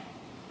trial.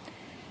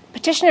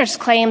 Petitioners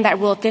claim that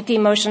Rule 50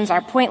 motions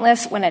are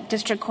pointless when a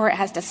district court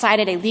has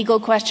decided a legal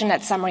question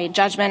at summary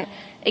judgment,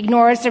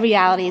 ignores the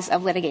realities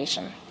of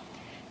litigation.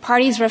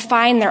 Parties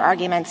refine their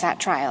arguments at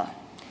trial.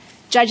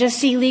 Judges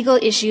see legal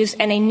issues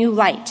in a new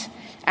light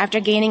after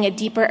gaining a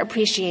deeper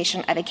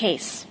appreciation of a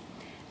case.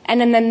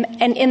 And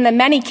in the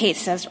many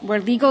cases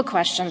where legal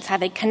questions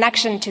have a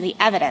connection to the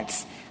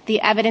evidence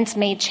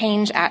may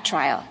change at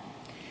trial.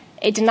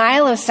 A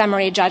denial of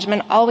summary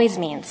judgment always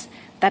means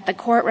that the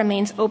court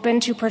remains open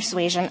to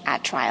persuasion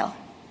at trial.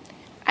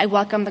 I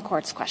welcome the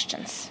court's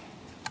questions.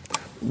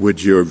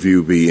 Would your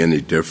view be any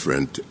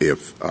different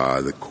if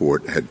the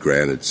court had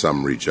granted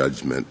summary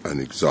judgment on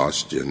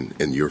exhaustion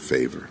in your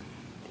favor?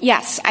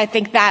 Yes, I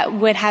think that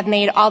would have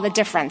made all the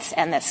difference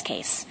in this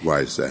case. Why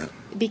is that?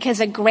 Because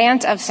a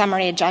grant of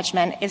summary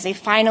judgment is a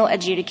final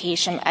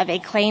adjudication of a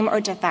claim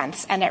or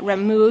defense, and it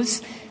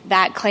removes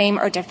that claim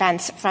or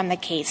defense from the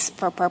case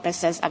for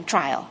purposes of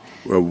trial.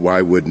 Well,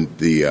 why wouldn't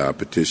the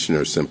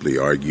petitioner simply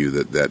argue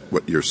that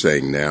what you're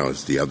saying now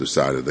is the other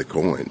side of the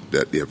coin,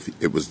 that if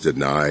it was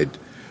denied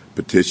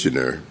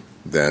petitioner,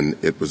 then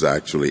it was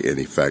actually, in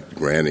effect,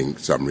 granting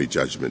summary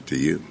judgment to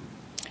you?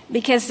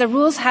 Because the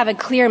rules have a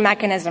clear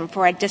mechanism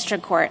for a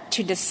district court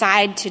to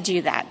decide to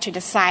do that, to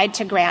decide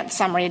to grant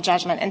summary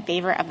judgment in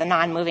favor of the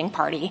non-moving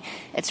party.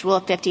 It's Rule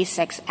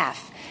 56F.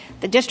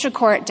 The district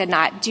court did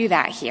not do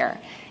that here,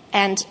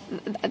 and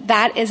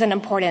that is an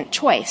important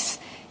choice.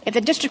 If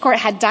the district court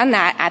had done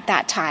that at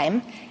that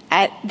time,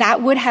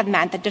 that would have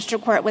meant the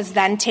district court was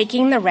then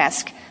taking the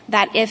risk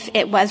that if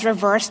it was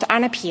reversed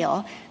on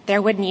appeal,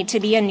 there would need to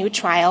be a new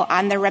trial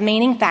on the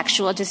remaining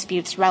factual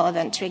disputes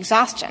relevant to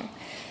exhaustion.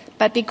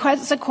 But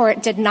because the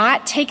court did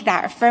not take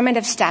that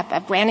affirmative step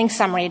of granting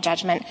summary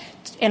judgment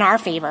in our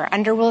favor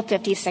under Rule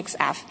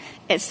 56F,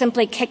 it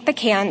simply kicked the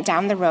can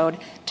down the road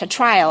to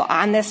trial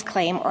on this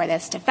claim or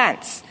this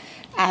defense.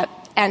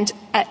 And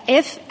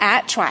if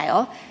at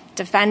trial,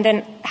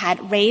 defendant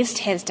had raised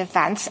his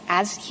defense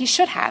as he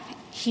should have,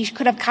 he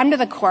could have come to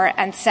the court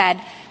and said,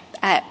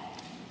 I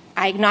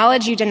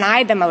acknowledge you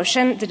denied the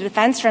motion. The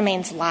defense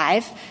remains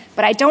live,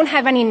 but I don't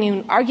have any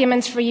new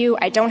arguments for you.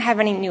 I don't have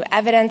any new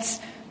evidence,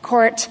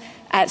 court.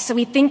 So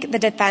we think the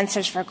defense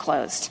is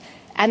foreclosed.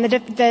 And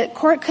the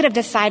court could have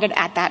decided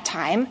at that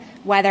time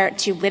whether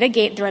to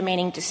litigate the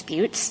remaining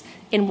disputes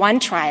in one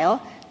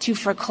trial, to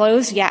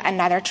foreclose yet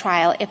another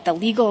trial if the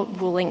legal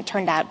ruling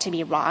turned out to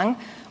be wrong,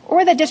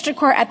 or the district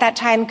court at that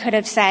time could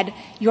have said,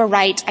 you're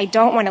right, I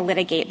don't want to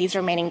litigate these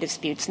remaining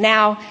disputes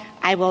now.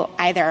 I will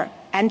either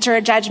enter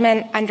a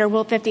judgment under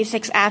Rule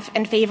 56F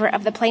in favor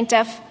of the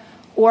plaintiff,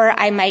 or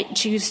I might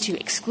choose to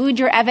exclude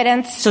your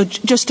evidence. So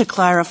just to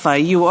clarify,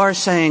 you are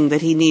saying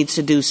that he needs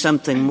to do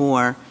something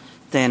more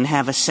than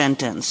have a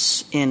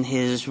sentence in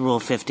his Rule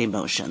 50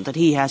 motion, that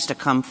he has to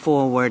come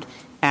forward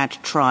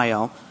at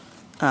trial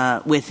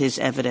with his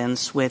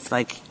evidence, with,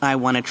 like, I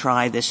want to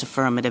try this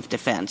affirmative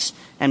defense,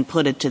 and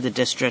put it to the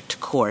district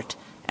court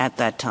at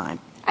that time?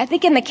 I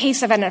think in the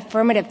case of an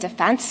affirmative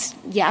defense,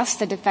 yes,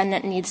 the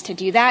defendant needs to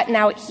do that.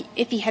 Now,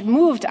 if he had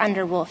moved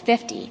under Rule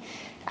 50,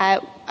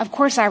 of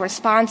course our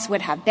response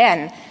would have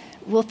been,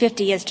 Rule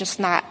 50 is just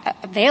not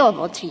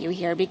available to you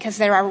here because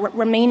there are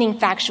remaining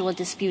factual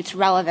disputes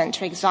relevant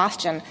to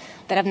exhaustion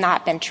that have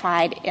not been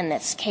tried in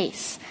this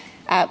case.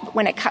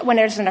 When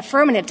there's an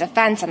affirmative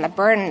defense and the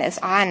burden is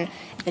on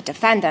the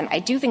defendant, I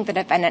do think the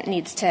defendant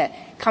needs to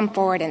come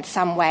forward in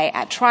some way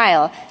at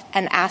trial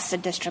and ask the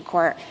district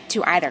court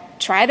to either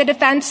try the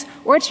defense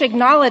or to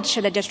acknowledge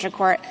to the district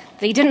court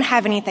that he didn't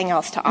have anything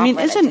else to offer. I mean,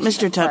 isn't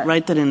Mr. Tutt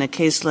right that in a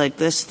case like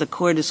this, the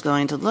court is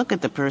going to look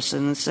at the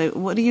person and say,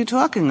 what are you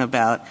talking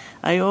about?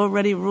 I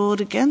already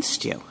ruled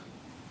against you.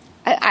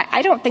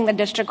 I don't think the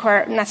district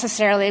court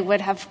necessarily would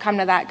have come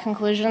to that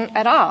conclusion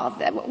at all.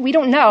 We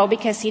don't know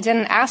because he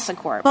didn't ask the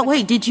court. But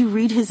wait, did you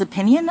read his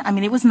opinion? I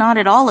mean, it was not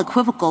at all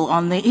equivocal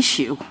on the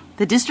issue.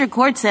 The district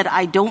court said,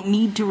 I don't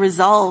need to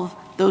resolve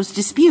those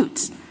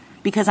disputes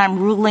because I'm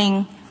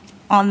ruling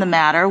on the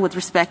matter with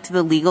respect to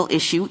the legal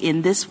issue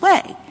in this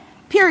way,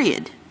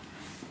 period.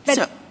 But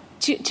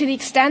so, to the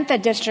extent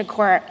that district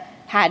court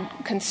had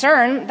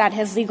concern that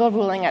his legal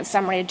ruling at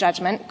summary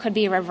judgment could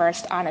be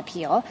reversed on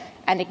appeal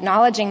and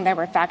acknowledging there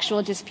were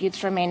factual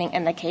disputes remaining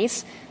in the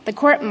case, the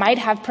court might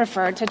have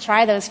preferred to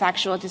try those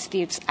factual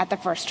disputes at the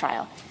first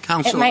trial.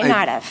 Counsel, it might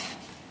not have.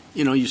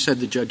 You know, you said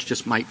the judge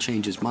just might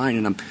change his mind,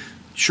 and I'm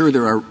sure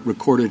there are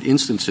recorded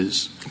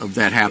instances of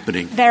that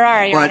happening. There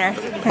are, Your Honor.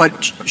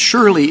 But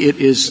surely it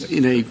is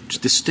in a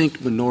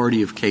distinct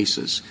minority of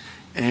cases,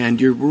 and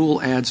your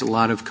rule adds a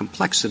lot of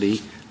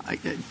complexity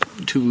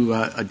to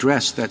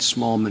address that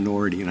small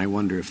minority, and I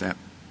wonder if that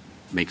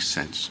makes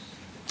sense.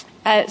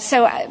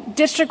 So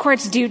district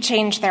courts do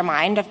change their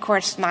mind, of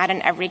course, not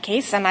in every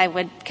case, and I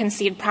would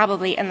concede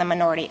probably in the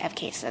minority of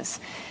cases.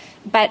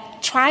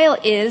 But trial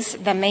is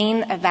the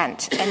main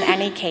event in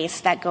any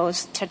case that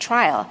goes to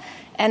trial.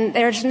 And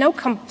there's no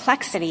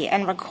complexity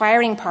in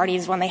requiring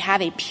parties when they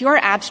have a pure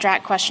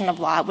abstract question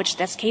of law, which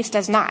this case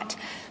does not.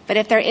 But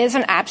if there is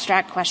an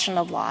abstract question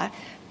of law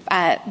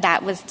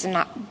that was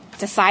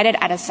decided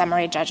at a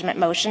summary judgment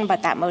motion,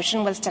 but that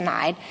motion was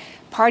denied,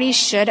 parties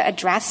should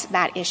address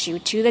that issue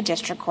to the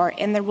district court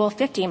in the Rule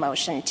 50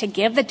 motion to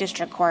give the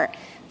district court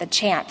the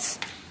chance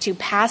to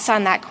pass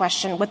on that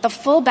question with the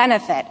full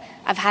benefit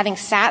of having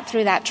sat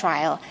through that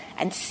trial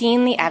and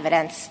seen the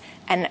evidence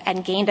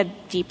and gained a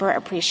deeper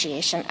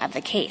appreciation of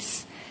the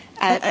case.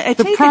 I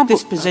think that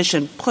this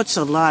position puts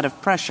a lot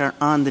of pressure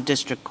on the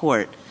district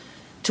court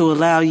to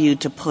allow you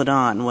to put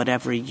on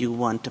whatever you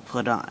want to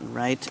put on,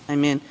 right? I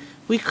mean,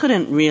 we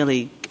couldn't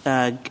really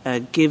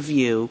give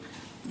you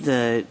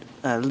the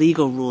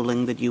legal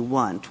ruling that you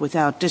want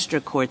without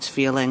district courts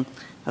feeling,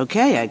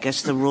 okay, I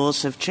guess the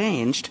rules have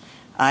changed.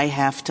 I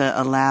have to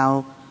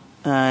allow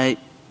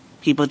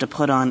people to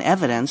put on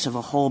evidence of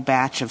a whole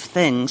batch of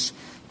things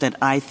that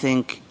I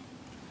think,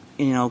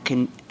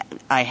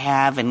 I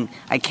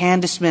can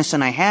dismiss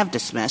and I have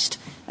dismissed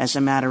as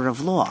a matter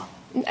of law.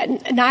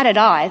 Not at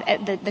all.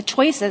 The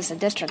choice is the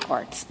district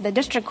court's. The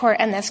district court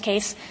in this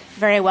case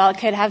very well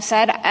could have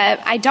said,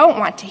 I don't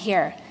want to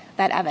hear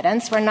that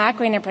evidence. We're not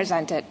going to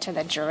present it to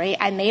the jury.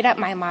 I made up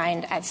my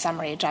mind at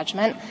summary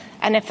judgment.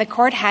 And if the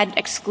court had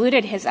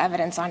excluded his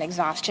evidence on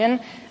exhaustion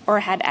or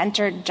had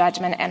entered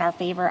judgment in our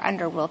favor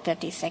under Rule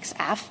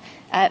 56F,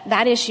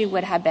 that issue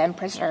would have been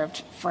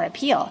preserved for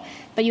appeal.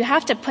 But you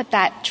have to put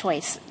that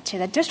choice to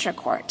the district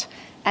court.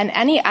 And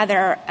any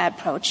other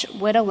approach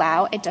would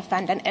allow a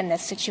defendant in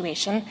this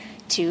situation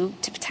to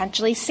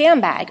potentially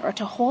sandbag or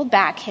to hold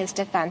back his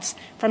defense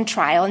from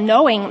trial,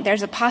 knowing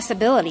there's a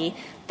possibility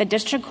the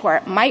district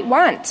court might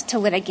want to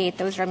litigate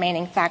those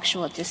remaining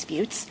factual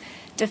disputes.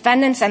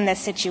 Defendants in this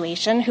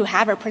situation who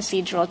have a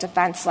procedural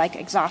defense like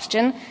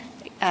exhaustion,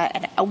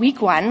 a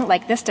weak one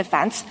like this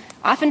defense,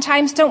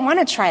 oftentimes don't want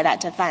to try that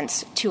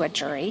defense to a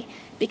jury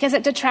because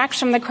it detracts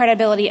from the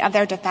credibility of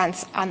their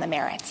defense on the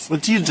merits. Well,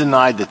 do you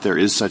deny that there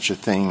is such a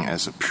thing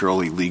as a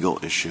purely legal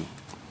issue?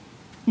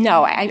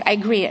 No, I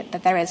agree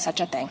that there is such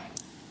a thing.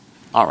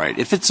 All right.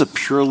 If it's a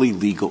purely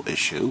legal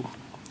issue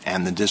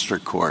and the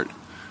district court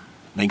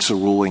makes a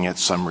ruling at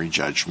summary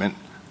judgment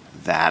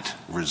that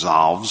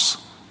resolves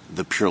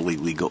the purely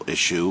legal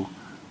issue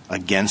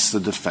against the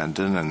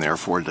defendant and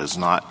therefore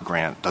doesn't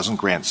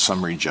grant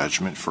summary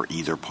judgment for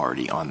either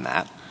party on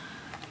that,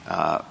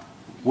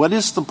 what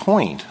is the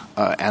point?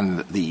 And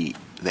the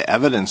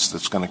evidence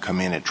that's going to come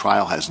in at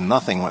trial has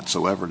nothing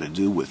whatsoever to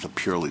do with a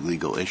purely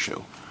legal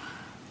issue.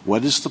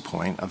 What is the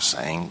point of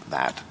saying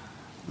that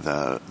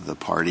the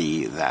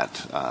party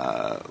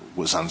that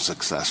was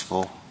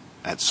unsuccessful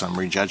at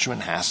summary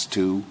judgment has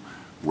to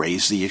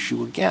raise the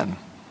issue again?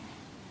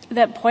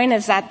 The point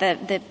is that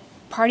the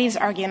parties'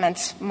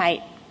 arguments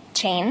might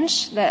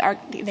change.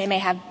 They may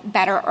have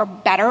better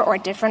or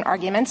different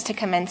arguments to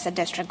commence the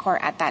district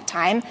court at that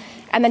time.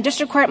 And the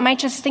district court might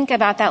just think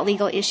about that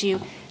legal issue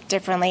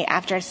differently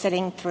after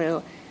sitting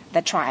through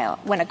the trial.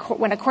 When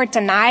a court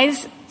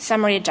denies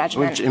summary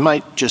judgment, it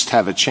might just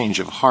have a change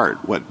of heart.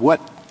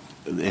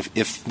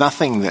 If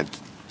nothing that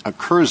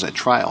occurs at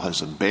trial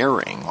has a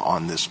bearing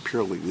on this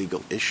purely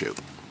legal issue?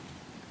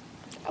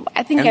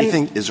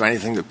 Is there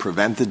anything to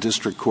prevent the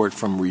district court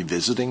from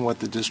revisiting what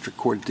the district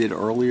court did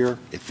earlier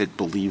if it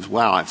believes,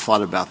 wow, I've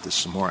thought about this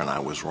some more and I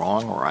was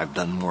wrong, or I've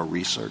done more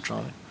research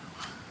on it?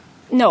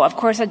 No, of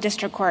course a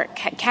district court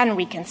can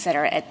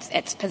reconsider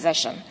its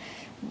position.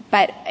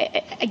 But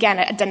again,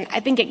 I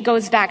think it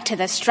goes back to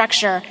the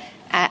structure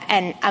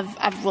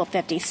of Rule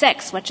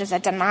 56, which is a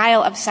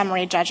denial of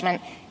summary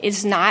judgment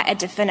is not a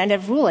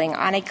definitive ruling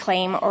on a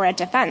claim or a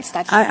defense.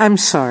 I'm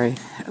sorry.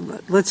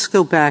 Let's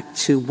go back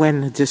to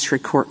when the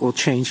district court will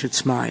change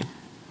its mind.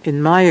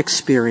 In my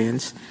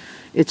experience,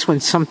 it's when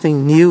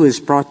something new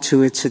is brought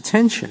to its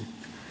attention,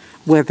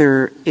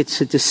 whether it's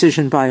a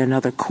decision by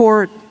another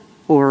court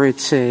or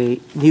it's a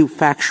new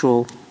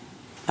factual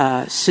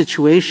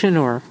situation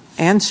or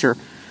answer.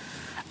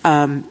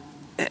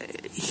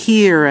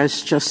 Here,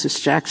 as Justice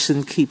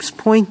Jackson keeps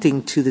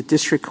pointing to the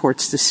district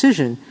court's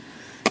decision,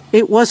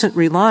 it wasn't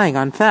relying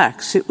on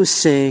facts. It was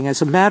saying,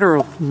 as a matter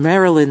of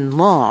Maryland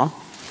law,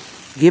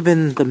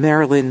 given the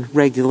Maryland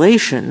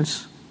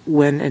regulations,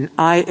 when an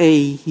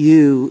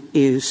IAU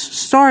is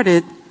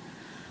started,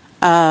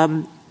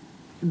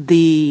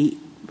 the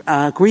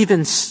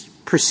grievance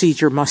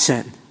procedure must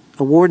end.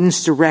 A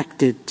warden's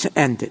directed to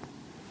end it.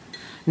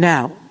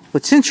 Now,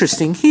 what's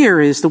interesting here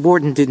is the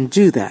warden didn't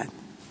do that.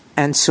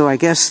 And so I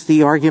guess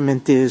the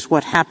argument is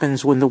what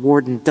happens when the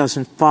warden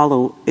doesn't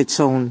follow its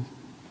own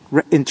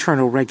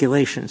internal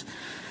regulations.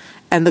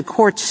 And the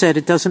court said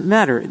it doesn't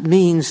matter. It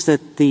means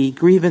that the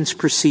grievance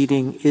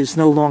proceeding is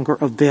no longer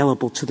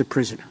available to the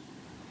prisoner.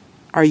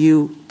 Are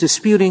you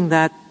disputing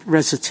that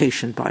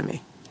recitation by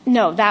me?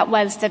 No, that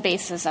was the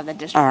basis of the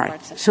district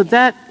court's opinion. So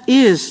that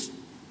is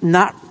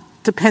not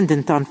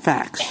dependent on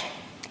facts.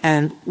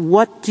 And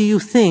what do you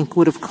think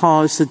would have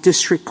caused the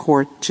district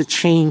court to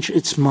change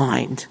its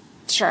mind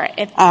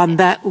on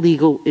that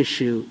legal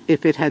issue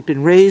if it had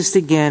been raised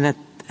again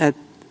at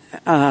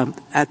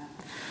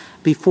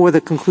before the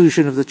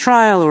conclusion of the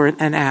trial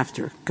and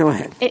after? Go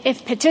ahead.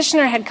 If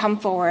petitioner had come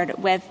forward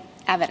with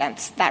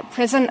evidence that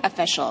prison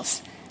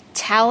officials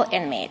tell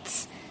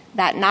inmates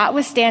that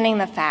notwithstanding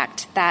the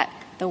fact that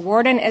the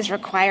warden is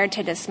required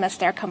to dismiss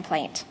their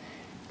complaint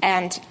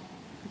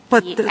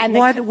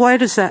why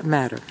does that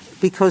matter?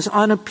 Because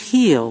on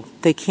appeal,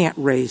 they can't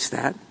raise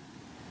that.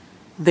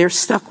 They're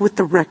stuck with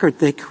the record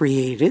they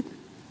created.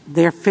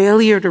 Their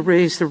failure to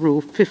raise the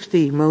Rule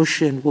 50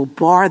 motion will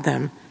bar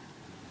them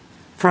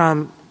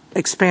from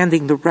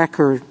expanding the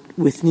record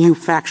with new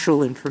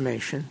factual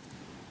information.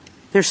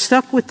 They're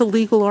stuck with the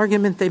legal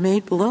argument they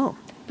made below.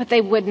 But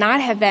they would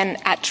not have been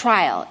at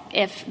trial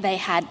if they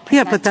had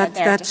presented their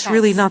defense. That's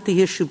really not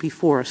the issue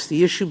before us.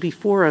 The issue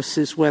before us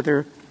is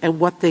whether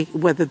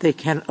they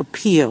can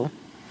appeal,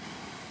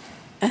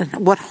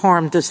 and what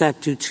harm does that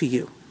do to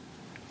you?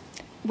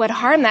 what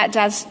harm that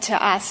does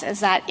to us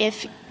is that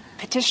if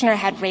petitioner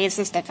had raised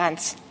this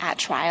defense at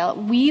trial,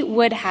 we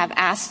would have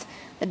asked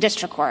the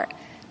district court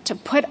to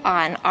put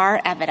on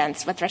our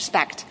evidence with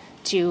respect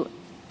to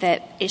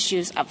the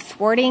issues of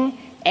thwarting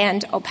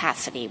and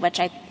opacity, which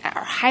are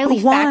highly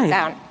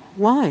fact-bound.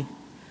 Why?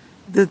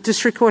 The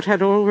district court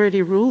had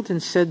already ruled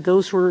and said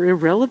those were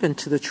irrelevant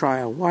to the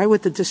trial. Why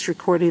would the district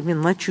court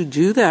even let you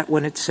do that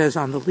when it says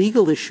on the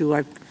legal issue,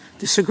 I've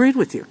disagreed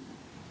with you?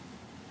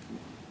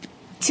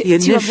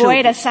 To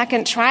avoid a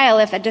second trial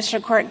if a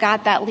district court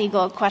got that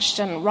legal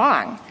question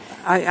wrong.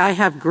 I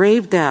have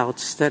grave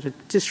doubts that a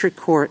district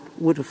court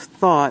would have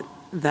thought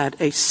that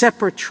a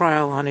separate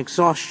trial on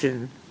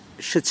exhaustion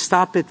should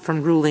stop it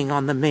from ruling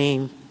on the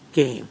main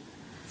game,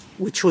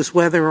 which was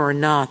whether or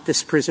not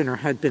this prisoner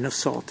had been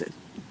assaulted.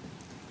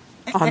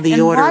 On the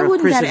order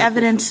of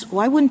prison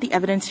why wouldn't the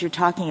evidence you're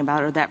talking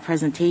about or that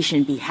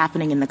presentation be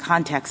happening in the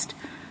context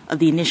of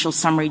the initial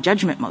summary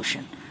judgment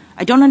motion?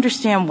 I don't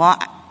understand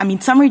why. I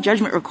mean, summary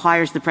judgment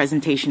requires the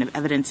presentation of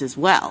evidence as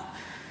well.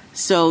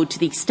 So to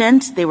the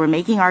extent they were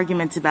making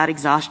arguments about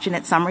exhaustion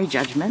at summary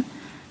judgment,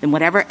 then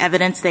whatever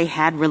evidence they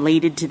had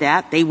related to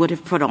that, they would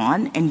have put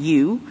on, and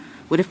you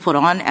would have put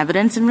on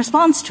evidence in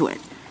response to it.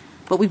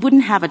 But we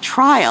wouldn't have a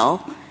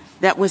trial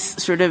that was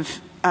sort of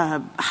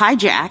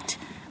hijacked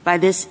by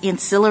this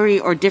ancillary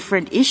or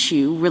different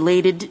issue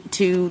related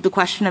to the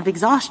question of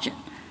exhaustion.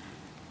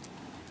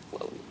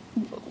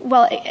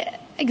 Well,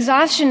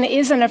 exhaustion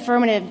is an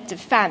affirmative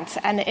defense,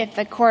 and if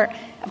the court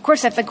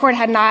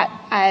had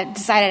not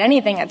decided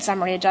anything at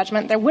summary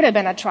judgment, there would have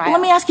been a trial. Well,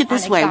 let me ask it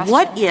this way.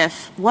 What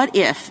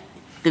if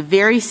the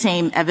very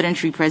same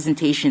evidentiary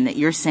presentation that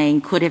you're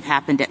saying could have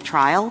happened at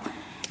trial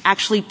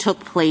actually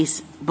took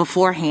place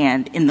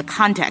beforehand in the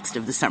context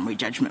of the summary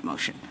judgment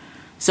motion?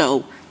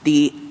 So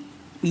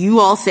you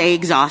all say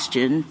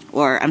exhaustion,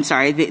 or I'm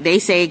sorry, they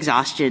say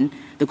exhaustion.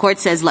 The court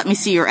says, let me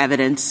see your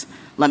evidence.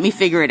 Let me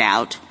figure it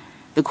out.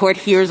 The court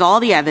hears all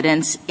the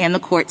evidence, and the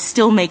court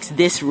still makes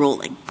this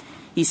ruling.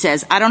 He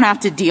says, I don't have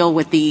to deal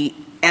with the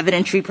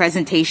evidentiary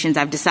presentations.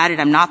 I've decided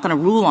I'm not going to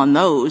rule on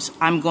those.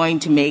 I'm going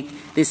to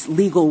make this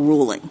legal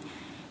ruling.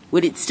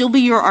 Would it still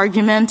be your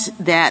argument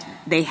that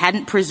they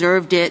hadn't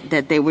preserved it,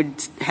 that they would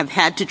have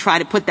had to try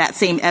to put that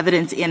same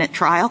evidence in at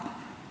trial?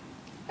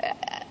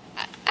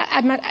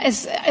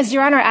 Is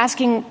Your Honor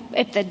asking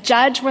if the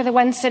judge were the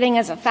one sitting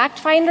as a fact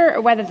finder,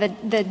 or whether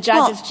the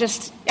judge is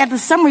just... At the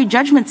summary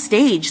judgment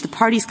stage, the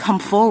parties come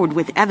forward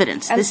with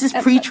evidence. This is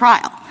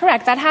pre-trial.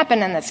 Correct. That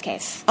happened in this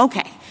case.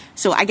 Okay.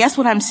 So I guess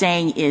what I'm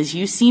saying is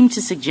you seem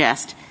to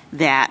suggest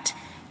that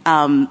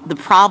the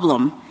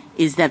problem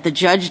is that the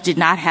judge did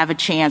not have a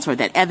chance, or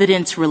that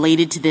evidence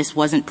related to this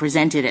wasn't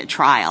presented at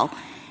trial.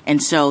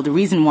 And so the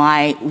reason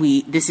why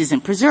this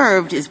isn't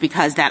preserved is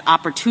because that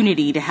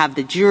opportunity to have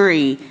the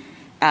jury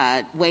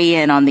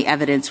weigh in on the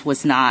evidence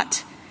was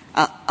not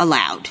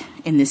allowed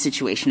in this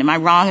situation. Am I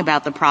wrong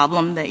about the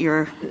problem that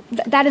you're...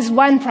 That is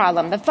one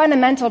problem. The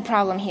fundamental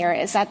problem here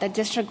is that the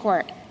district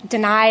court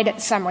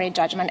denied summary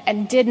judgment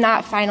and did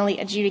not finally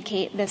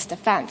adjudicate this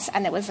defense,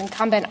 and it was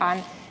incumbent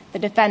on the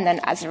defendant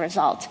as a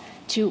result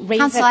to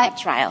raise it at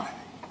trial.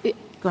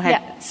 Go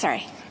ahead. Yeah,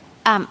 sorry.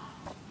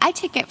 I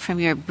take it from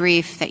your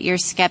brief that you're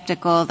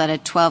skeptical that a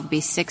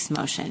 12b6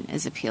 motion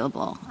is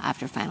appealable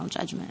after final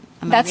judgment.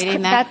 Am I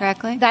reading that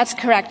correctly? That's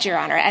correct, Your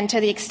Honor. And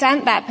to the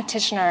extent that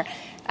petitioner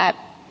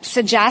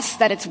suggests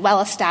that it's well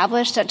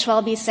established that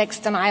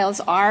 12b6 denials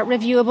are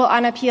reviewable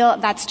on appeal,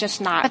 that's just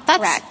not correct.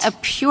 But that's a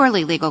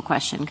purely legal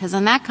question, because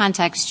in that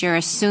context, you're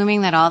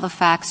assuming that all the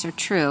facts are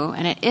true,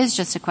 and it is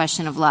just a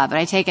question of law. But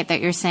I take it that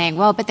you're saying,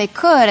 well, but they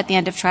could, at the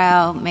end of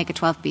trial, make a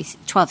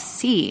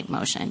 12c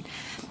motion.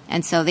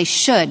 And so they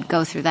should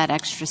go through that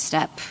extra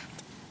step,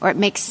 or it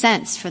makes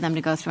sense for them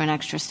to go through an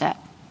extra step.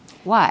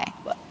 Why?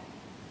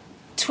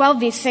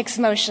 12b6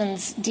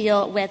 motions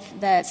deal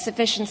with the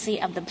sufficiency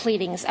of the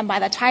pleadings, and by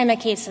the time a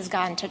case has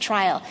gone to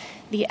trial,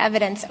 the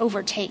evidence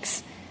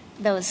overtakes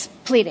those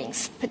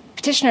pleadings.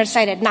 Petitioner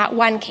cited not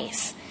one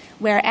case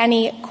where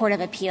any court of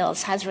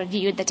appeals has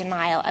reviewed the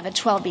denial of a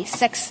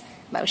 12b6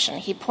 motion.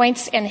 He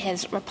points in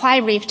his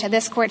reply brief to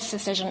this court's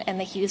decision in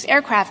the Hughes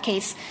aircraft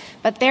case,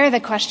 but there the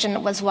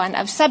question was one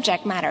of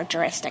subject matter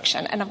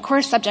jurisdiction. And of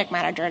course, subject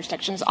matter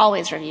jurisdiction is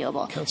always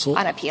reviewable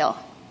on appeal.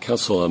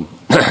 Counsel,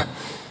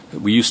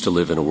 we used to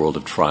live in a world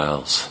of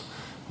trials.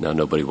 Now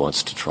nobody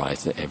wants to try.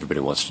 Everybody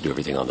wants to do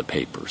everything on the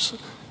papers.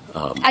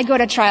 I go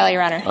to trial,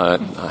 Your Honor.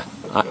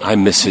 I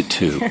miss it,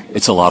 too.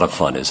 It's a lot of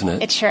fun, isn't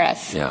it? It sure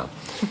is. Yeah.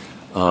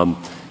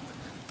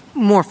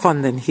 More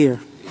fun than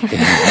here.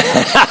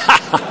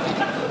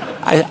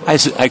 I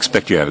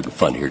expect you're having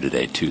fun here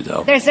today, too,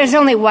 though. There's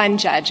only one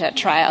judge at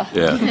trial.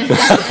 Yeah.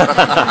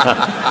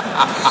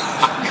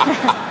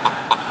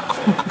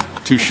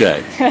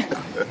 Touché.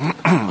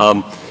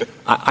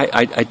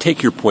 I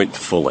take your point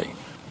fully,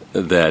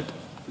 that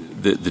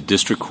the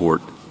district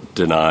court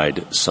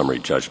denied summary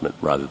judgment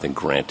rather than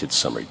granted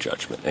summary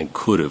judgment, and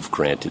could have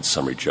granted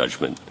summary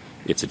judgment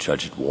if the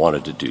judge had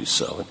wanted to do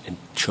so, and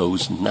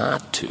chose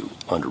not to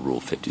under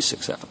Rule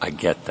 56F. I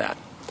get that.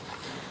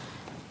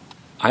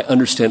 I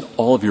understand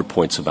all of your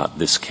points about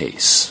this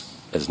case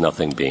as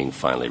nothing being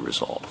finally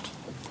resolved.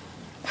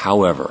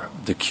 However,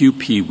 the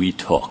QP we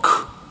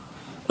took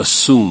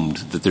assumed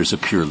that there's a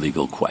pure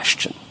legal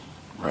question,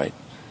 right?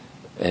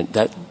 And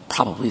that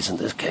probably isn't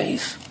the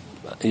case,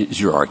 is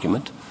your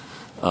argument,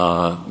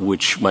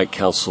 which might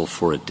counsel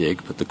for a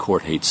dig, but the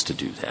court hates to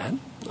do that,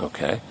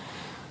 okay?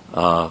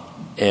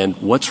 And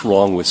what's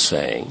wrong with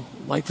saying,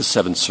 like the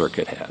Seventh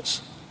Circuit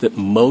has, that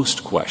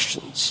most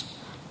questions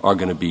are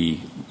going to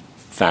be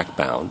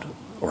fact-bound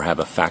or have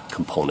a fact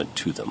component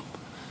to them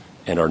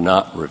and are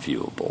not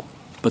reviewable,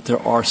 but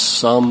there are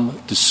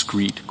some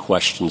discrete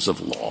questions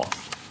of law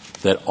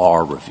that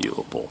are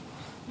reviewable,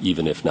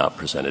 even if not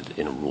presented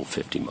in a Rule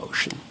 50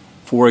 motion.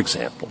 For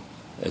example,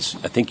 as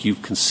I think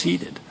you've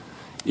conceded,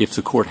 if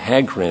the court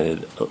had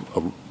granted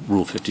a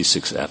Rule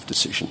 56F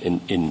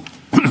decision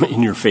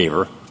in your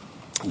favor,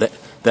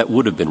 that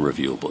would have been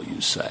reviewable,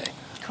 you say.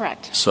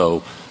 Correct.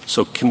 So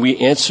can we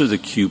answer the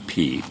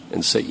QP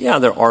and say, yeah,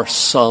 there are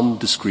some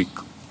discrete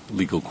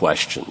legal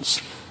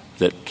questions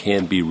that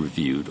can be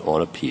reviewed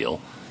on appeal,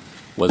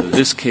 whether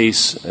this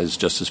case, as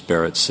Justice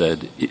Barrett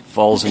said, it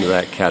falls into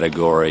that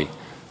category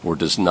or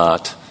does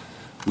not,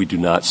 we do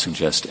not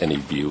suggest any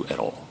view at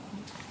all.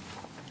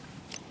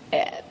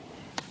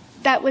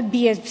 That would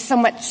be a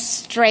somewhat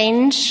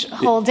strange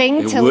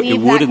holding to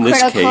leave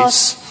that critical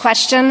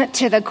question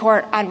to the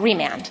court on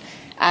remand.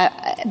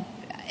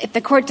 If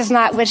the court does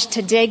not wish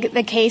to dig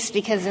the case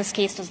because this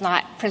case does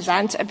not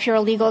present a pure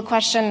legal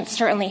question,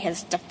 certainly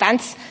his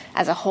defense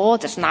as a whole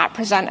does not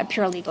present a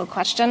pure legal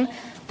question,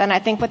 then I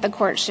think what the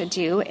court should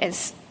do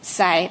is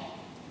say,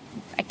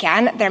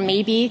 again, there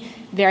may be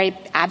very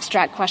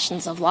abstract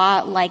questions of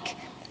law, like,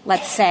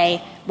 let's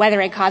say, whether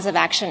a cause of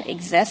action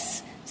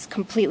exists. It's a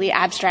completely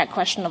abstract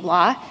question of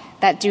law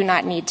that do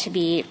not need to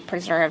be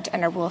preserved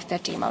in a Rule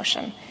 50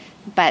 motion.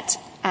 But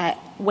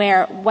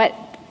where what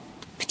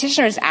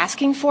petitioner is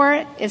asking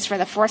for is for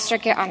the Fourth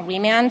Circuit on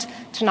remand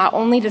to not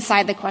only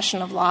decide the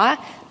question of law,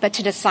 but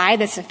to decide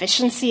the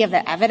sufficiency of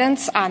the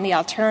evidence on the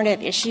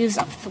alternative issues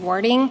of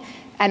thwarting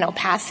and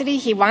opacity.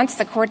 He wants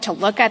the court to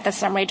look at the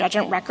summary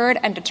judgment record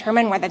and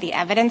determine whether the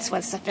evidence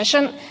was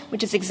sufficient,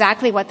 which is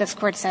exactly what this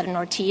court said in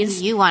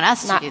Ortiz. You want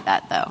us to do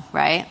that, though,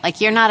 right?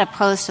 Like, you're not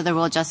opposed to the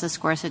rule Justice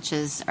Gorsuch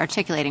is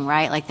articulating,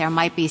 right? Like, there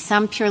might be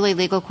some purely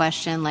legal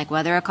question, like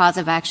whether a cause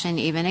of action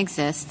even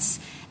exists,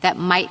 that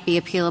might be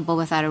appealable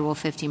without a Rule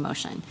 50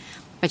 motion.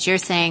 But you're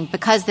saying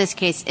because this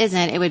case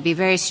isn't, it would be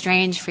very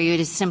strange for you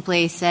to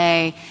simply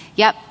say,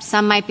 yep,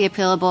 some might be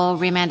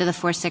appealable, remand to the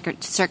Fourth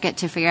Circuit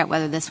to figure out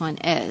whether this one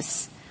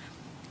is.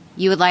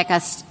 You would like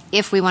us,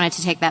 if we wanted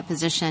to take that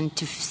position,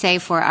 to say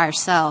for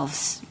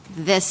ourselves,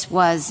 this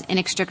was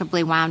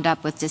inextricably wound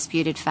up with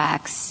disputed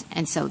facts,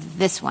 and so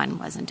this one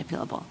wasn't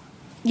appealable.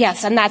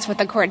 Yes, and that's what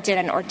the court did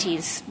in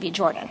Ortiz v.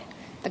 Jordan.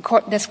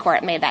 This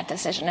court made that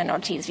decision in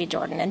Ortiz v.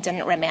 Jordan and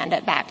didn't remand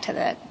it back to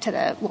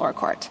the lower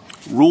court.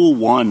 Rule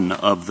 1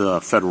 of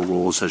the federal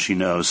rules, as you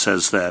know,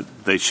 says that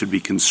they should be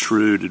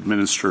construed,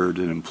 administered,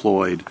 and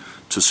employed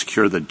to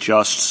secure the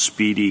just,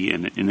 speedy,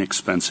 and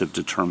inexpensive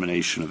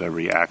determination of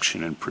every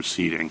action and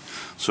proceeding.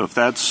 So if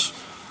that's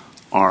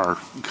our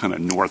kind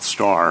of North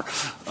Star,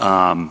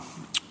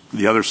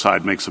 the other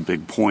side makes a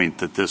big point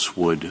that this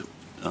would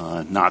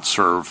not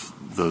serve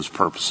those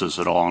purposes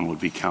at all and would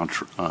be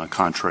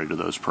contrary to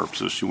those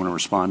purposes. Do you want to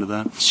respond to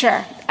that?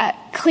 Sure.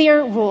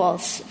 Clear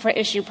rules for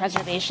issue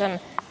preservation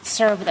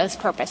serve those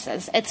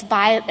purposes. It's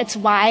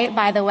why,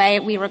 by the way,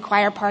 we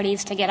require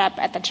parties to get up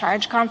at the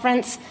charge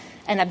conference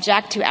and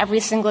object to every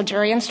single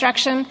jury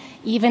instruction,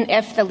 even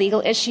if the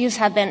legal issues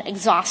have been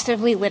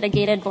exhaustively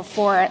litigated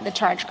before the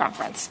charge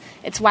conference.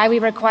 It's why we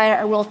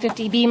require a Rule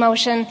 50B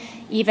motion,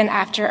 even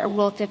after a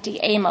Rule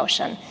 50A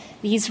motion.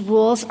 These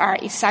rules are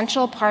an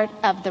essential part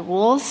of the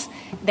rules.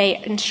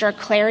 They ensure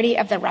clarity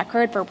of the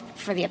record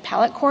for the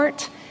appellate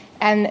court,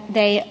 and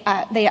they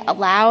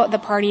allow the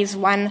parties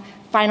one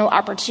final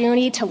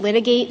opportunity to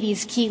litigate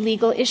these key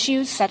legal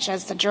issues, such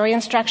as the jury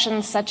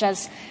instructions, such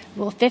as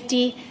Rule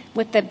 50,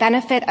 with the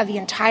benefit of the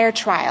entire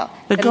trial.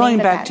 But going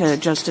back to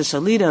Justice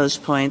Alito's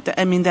point,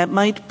 I mean, that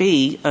might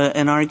be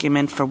an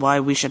argument for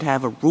why we should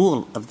have a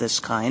rule of this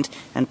kind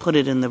and put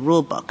it in the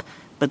rule book.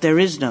 But there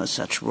is no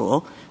such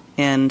rule,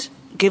 and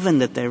given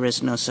that there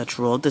is no such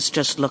rule, this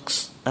just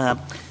looks,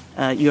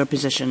 your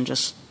position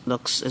just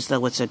looks as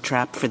though it's a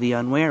trap for the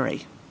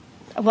unwary.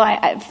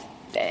 Well,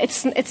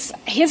 it's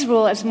his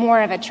rule is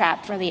more of a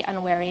trap for the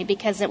unwary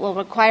because it will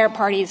require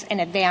parties in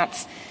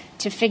advance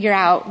to figure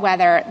out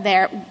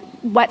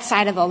what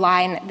side of the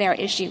line their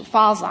issue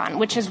falls on,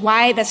 which is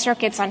why the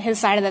circuits on his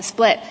side of the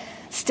split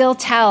still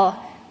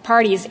tell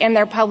parties in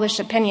their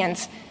published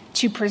opinions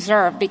to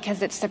preserve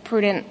because it's the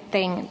prudent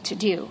thing to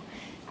do.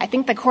 I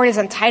think the court is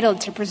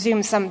entitled to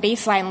presume some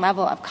baseline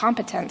level of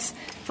competence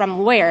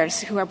from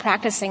lawyers who are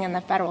practicing in the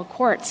federal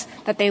courts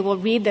that they will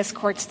read this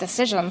court's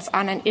decisions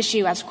on an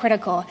issue as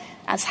critical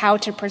as how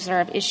to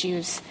preserve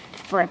issues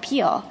for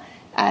appeal.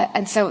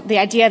 And so the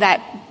idea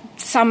that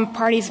some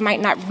parties might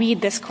not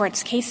read this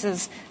court's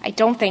cases, I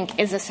don't think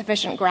is a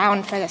sufficient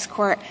ground for this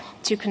court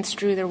to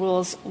construe the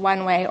rules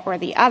one way or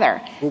the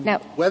other. Well, now,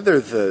 whether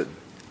the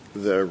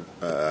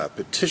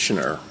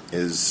petitioner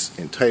is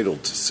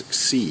entitled to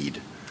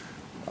succeed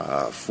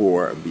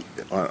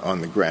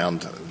on the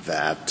ground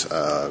that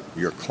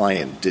your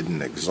client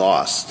didn't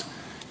exhaust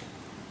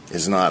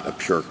is not a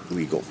pure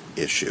legal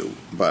issue.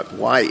 But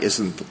why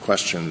isn't the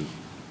question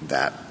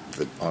that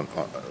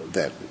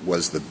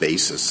was the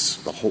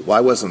basis? Why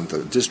wasn't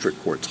the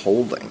district court's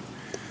holding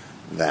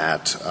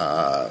that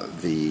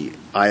the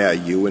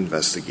IIU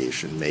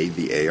investigation made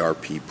the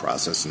ARP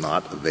process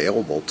not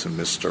available to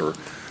Mr.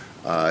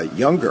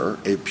 Younger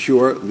a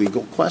pure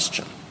legal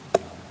question?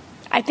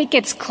 I think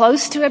it's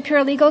close to a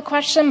pure legal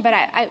question, but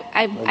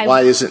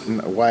why is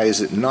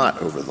it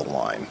not over the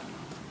line?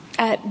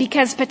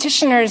 Because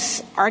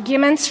petitioner's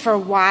arguments for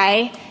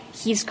why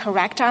he's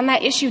correct on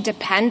that issue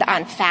depend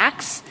on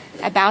facts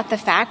about the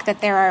fact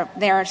that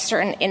there are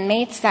certain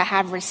inmates that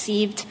have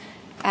received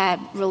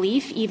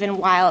relief even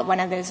while one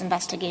of those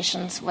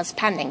investigations was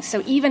pending.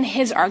 So even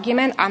his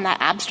argument on that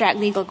abstract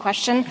legal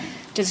question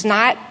does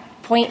not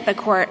point the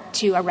court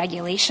to a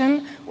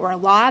regulation or a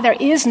law. There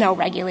is no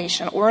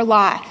regulation or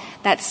law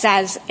that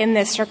says in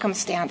this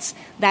circumstance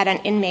that an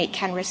inmate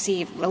can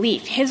receive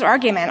relief. His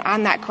argument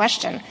on that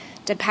question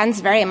depends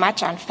very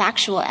much on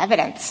factual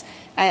evidence,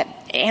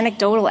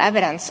 anecdotal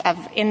evidence of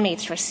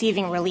inmates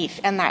receiving relief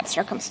in that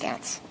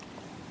circumstance.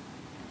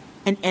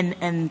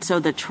 And so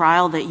the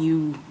trial that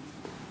you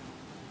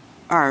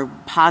are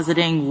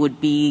positing would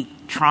be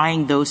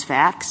trying those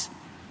facts?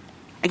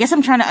 I guess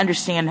I'm trying to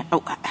understand.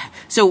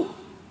 So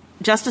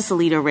Justice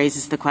Alito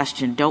raises the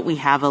question, don't we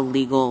have a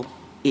legal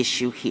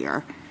issue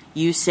here?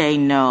 You say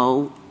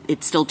no,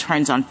 it still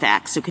turns on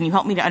facts. So can you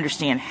help me to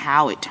understand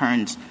how it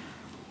turns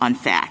on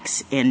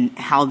facts and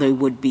how they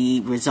would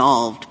be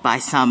resolved by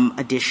some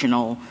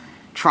additional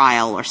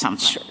trial or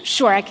something?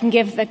 Sure. I can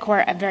give the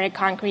court a very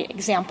concrete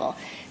example.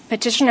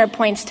 Petitioner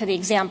points to the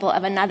example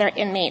of another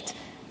inmate,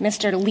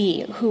 Mr.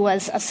 Lee, who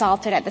was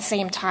assaulted at the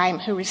same time,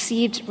 who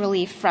received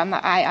relief from the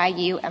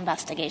IIU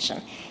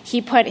investigation.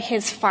 He put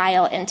his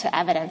file into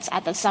evidence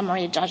at the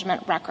summary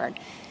judgment record.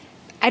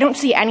 I don't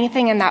see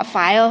anything in that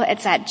file,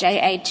 it's at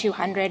JA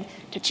 200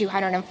 to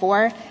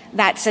 204,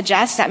 that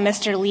suggests that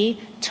Mr. Lee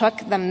took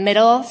the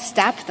middle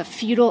step, the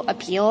futile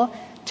appeal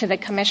to the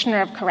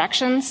Commissioner of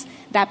Corrections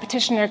that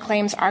petitioner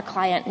claims our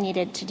client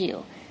needed to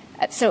do.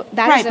 So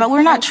that right, but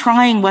we're not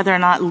trying whether or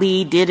not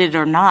Lee did it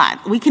or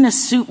not. We can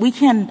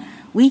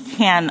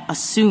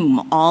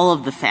assume all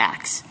of the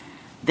facts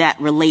that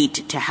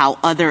relate to how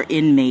other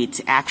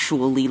inmates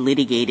actually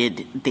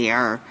litigated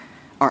their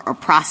or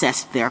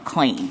processed their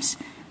claims.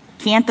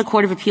 Can't the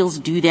Court of Appeals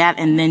do that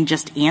and then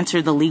just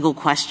answer the legal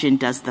question,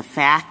 does the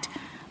fact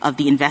of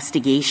the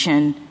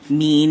investigation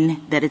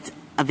mean that it's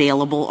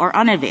available or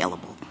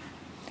unavailable?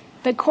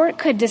 The court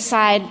could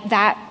decide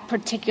that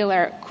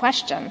particular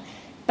question,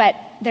 but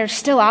there's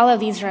still all of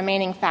these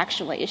remaining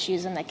factual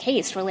issues in the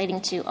case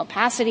relating to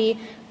opacity,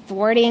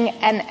 thwarting,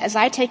 and as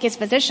I take his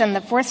position,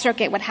 the Fourth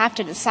Circuit would have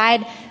to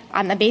decide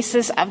on the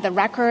basis of the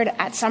record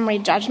at summary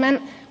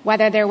judgment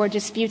whether there were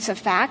disputes of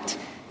fact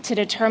to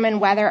determine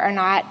whether or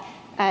not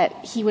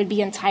he would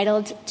be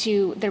entitled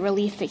to the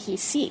relief that he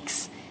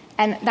seeks.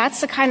 And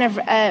that's the kind of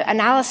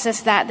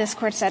analysis that this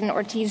court said in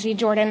Ortiz v.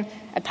 Jordan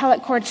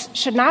appellate courts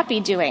should not be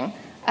doing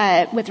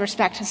with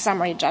respect to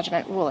summary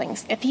judgment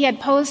rulings. If he had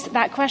posed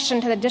that question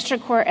to the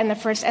district court in the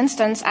first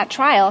instance at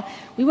trial,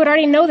 we would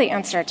already know the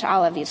answer to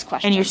all of these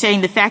questions. And you're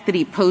saying the fact that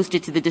he posed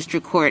it to the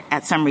district court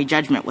at summary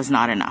judgment was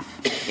not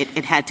enough?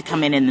 It had to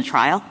come in the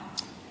trial?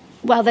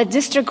 Well, the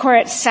district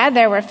court said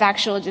there were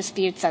factual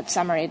disputes at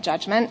summary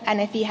judgment,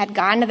 and if he had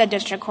gone to the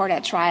district court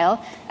at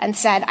trial and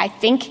said, I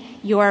think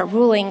your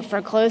ruling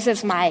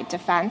forecloses my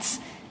defense,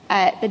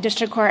 the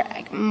district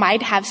court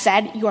might have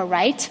said, you're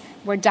right,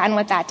 we're done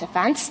with that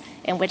defense,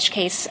 in which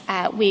case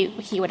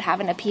he would have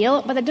an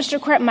appeal. But the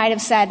district court might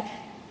have said,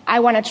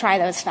 I want to try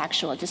those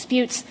factual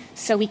disputes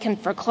so we can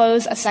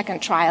foreclose a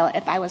second trial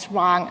if I was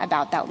wrong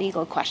about that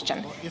legal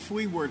question. Well, if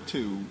we were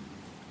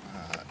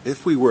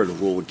to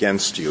rule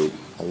against you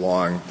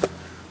along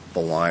the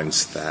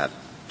lines that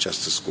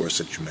Justice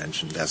Gorsuch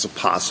mentioned as a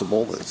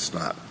possible, it's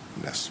not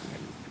necessarily,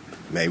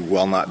 may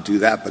well not do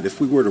that, but if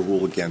we were to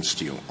rule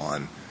against you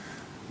on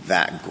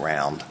that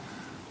ground,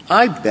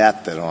 I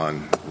bet that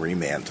on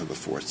remand to the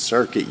Fourth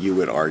Circuit you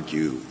would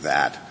argue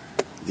that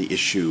the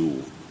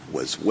issue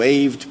was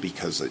waived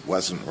because it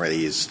wasn't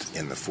raised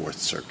in the Fourth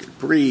Circuit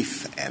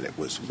brief, and it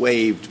was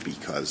waived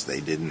because they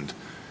didn't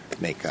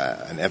make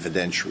an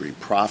evidentiary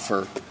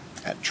proffer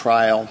at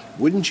trial.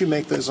 Wouldn't you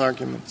make those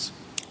arguments?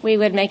 We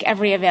would make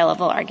every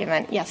available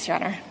argument, yes, Your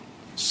Honor.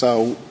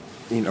 So,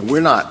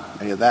 we're not,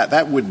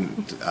 that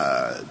wouldn't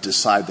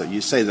decide that.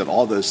 You say that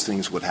all those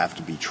things would have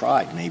to be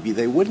tried. Maybe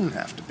they wouldn't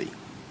have to be.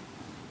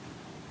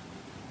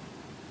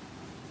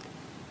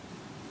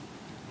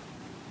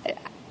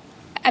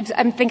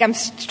 I think I'm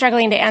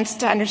struggling to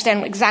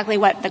understand exactly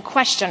what the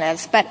question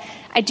is, but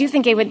I do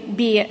think it would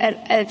be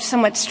a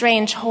somewhat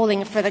strange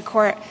holding for the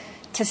court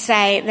to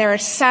say there are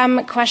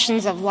some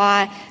questions of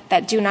law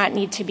that do not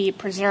need to be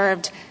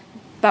preserved,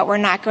 but we're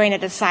not going to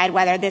decide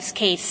whether this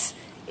case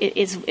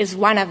is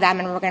one of them,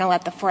 and we're going to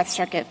let the Fourth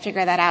Circuit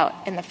figure that out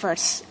in the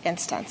first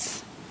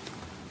instance.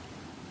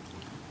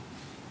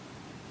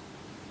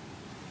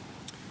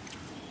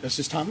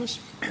 Justice Thomas?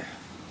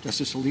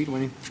 Justice Alito,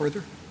 any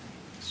further?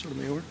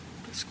 Sotomayor?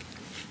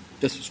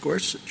 Justice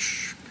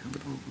Gorsuch?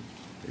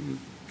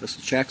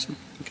 Justice Jackson?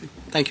 Okay.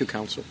 Thank you,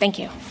 counsel. Thank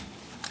you.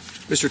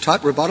 Mr.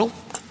 Tutte, rebuttal?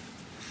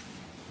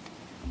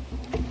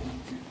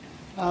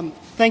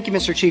 Thank you,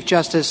 Mr. Chief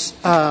Justice.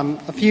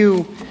 A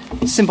few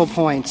simple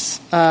points.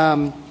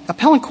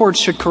 Appellant courts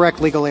should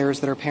correct legal errors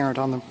that are apparent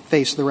on the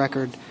face of the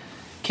record.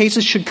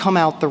 Cases should come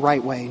out the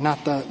right way,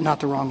 not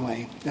the wrong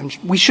way. And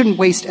we shouldn't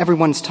waste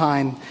everyone's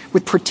time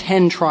with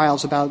pretend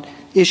trials about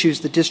issues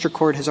the district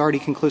court has already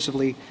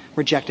conclusively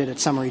rejected at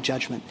summary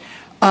judgment.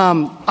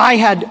 I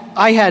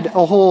had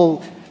a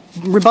whole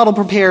rebuttal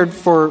prepared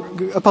for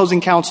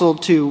opposing counsel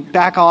to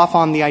back off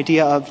on the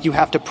idea of you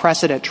have to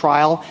press it at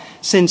trial,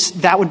 since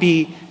that would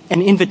be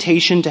an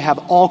invitation to have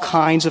all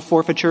kinds of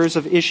forfeitures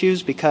of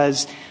issues,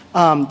 because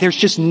there's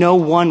just no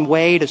one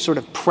way to sort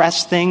of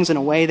press things in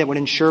a way that would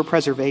ensure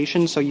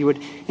preservation. So you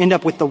would end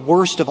up with the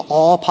worst of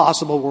all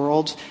possible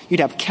worlds. You'd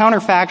have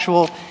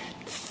counterfactual,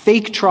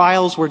 fake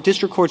trials where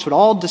district courts would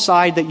all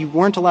decide that you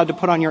weren't allowed to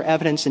put on your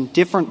evidence in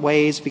different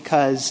ways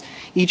because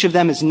each of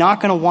them is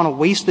not going to want to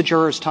waste the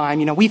jurors' time.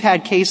 You know, we've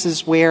had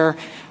cases where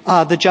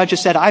the judge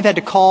has said, I've had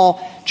to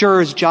call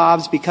jurors'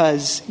 jobs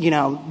because, you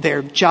know,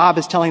 their job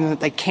is telling them that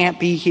they can't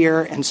be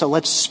here, and so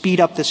let's speed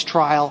up this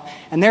trial.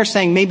 And they're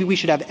saying maybe we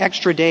should have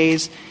extra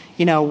days,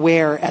 you know,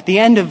 where at the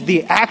end of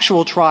the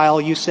actual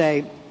trial you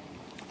say,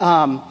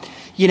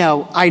 you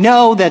know, I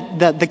know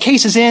that the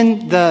case is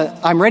in,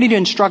 I'm ready to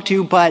instruct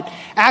you, but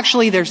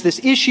actually there's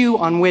this issue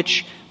on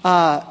which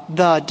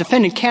the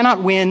defendant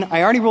cannot win.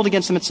 I already ruled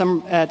against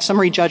them at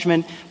summary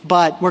judgment,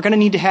 but we're going to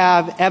need to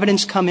have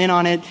evidence come in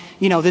on it.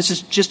 You know, this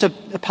is just a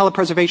appellate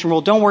preservation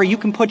rule. Don't worry, you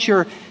can put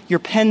your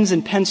pens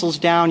and pencils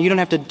down. You don't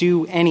have to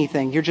do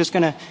anything. You're just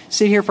going to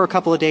sit here for a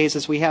couple of days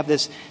as we have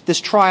this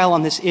trial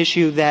on this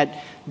issue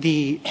that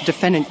the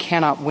defendant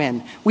cannot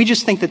win. We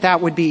just think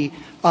that would be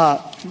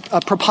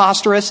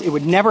preposterous. It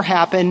would never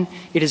happen.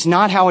 It is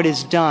not how it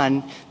is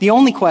done. The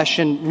only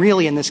question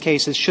really in this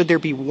case is should there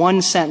be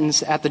one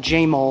sentence at the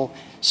JMOL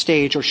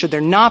stage or should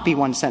there not be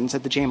one sentence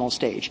at the JMOL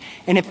stage?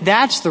 And if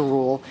that's the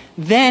rule,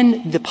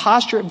 then the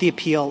posture of the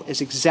appeal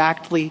is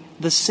exactly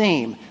the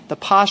same. The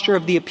posture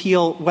of the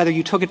appeal, whether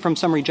you took it from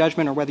summary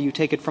judgment or whether you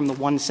take it from the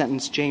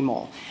one-sentence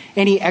JMOL.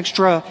 Any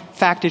extra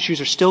fact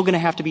issues are still going to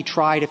have to be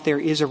tried if there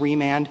is a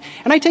remand.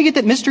 And I take it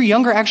that Mr.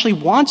 Younger actually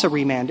wants a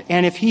remand,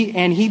 and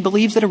he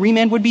believes that a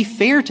remand would be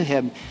fair to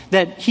him,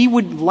 that he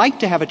would like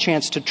to have a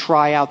chance to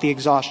try out the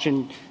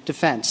exhaustion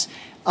defense.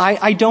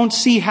 I don't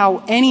see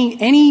how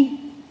any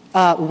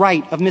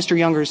right of Mr.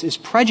 Younger's is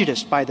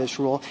prejudiced by this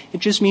rule. It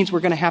just means we're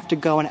going to have to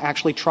go and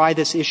actually try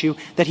this issue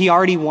that he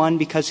already won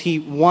because he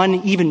won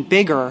even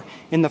bigger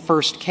in the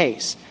first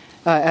case,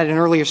 at an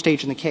earlier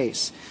stage in the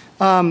case.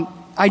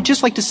 I'd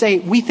just like to say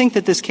we think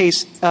that this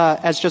case,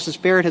 as Justice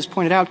Barrett has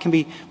pointed out, can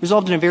be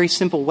resolved in a very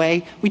simple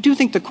way. We do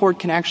think the Court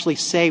can actually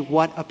say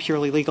what a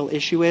purely legal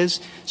issue is.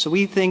 So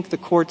we think the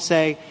Court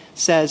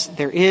says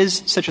there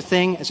is such a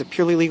thing as a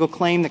purely legal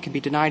claim that can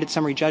be denied at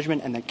summary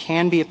judgment and that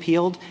can be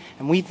appealed.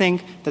 And we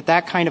think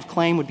that kind of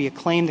claim would be a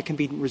claim that can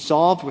be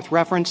resolved with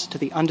reference to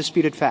the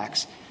undisputed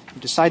facts.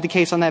 We decide the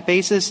case on that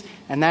basis,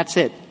 and that's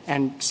it,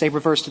 and say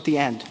reversed at the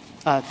end.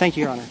 Thank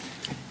you, Your Honor.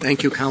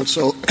 Thank you,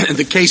 counsel.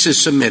 The case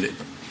is submitted.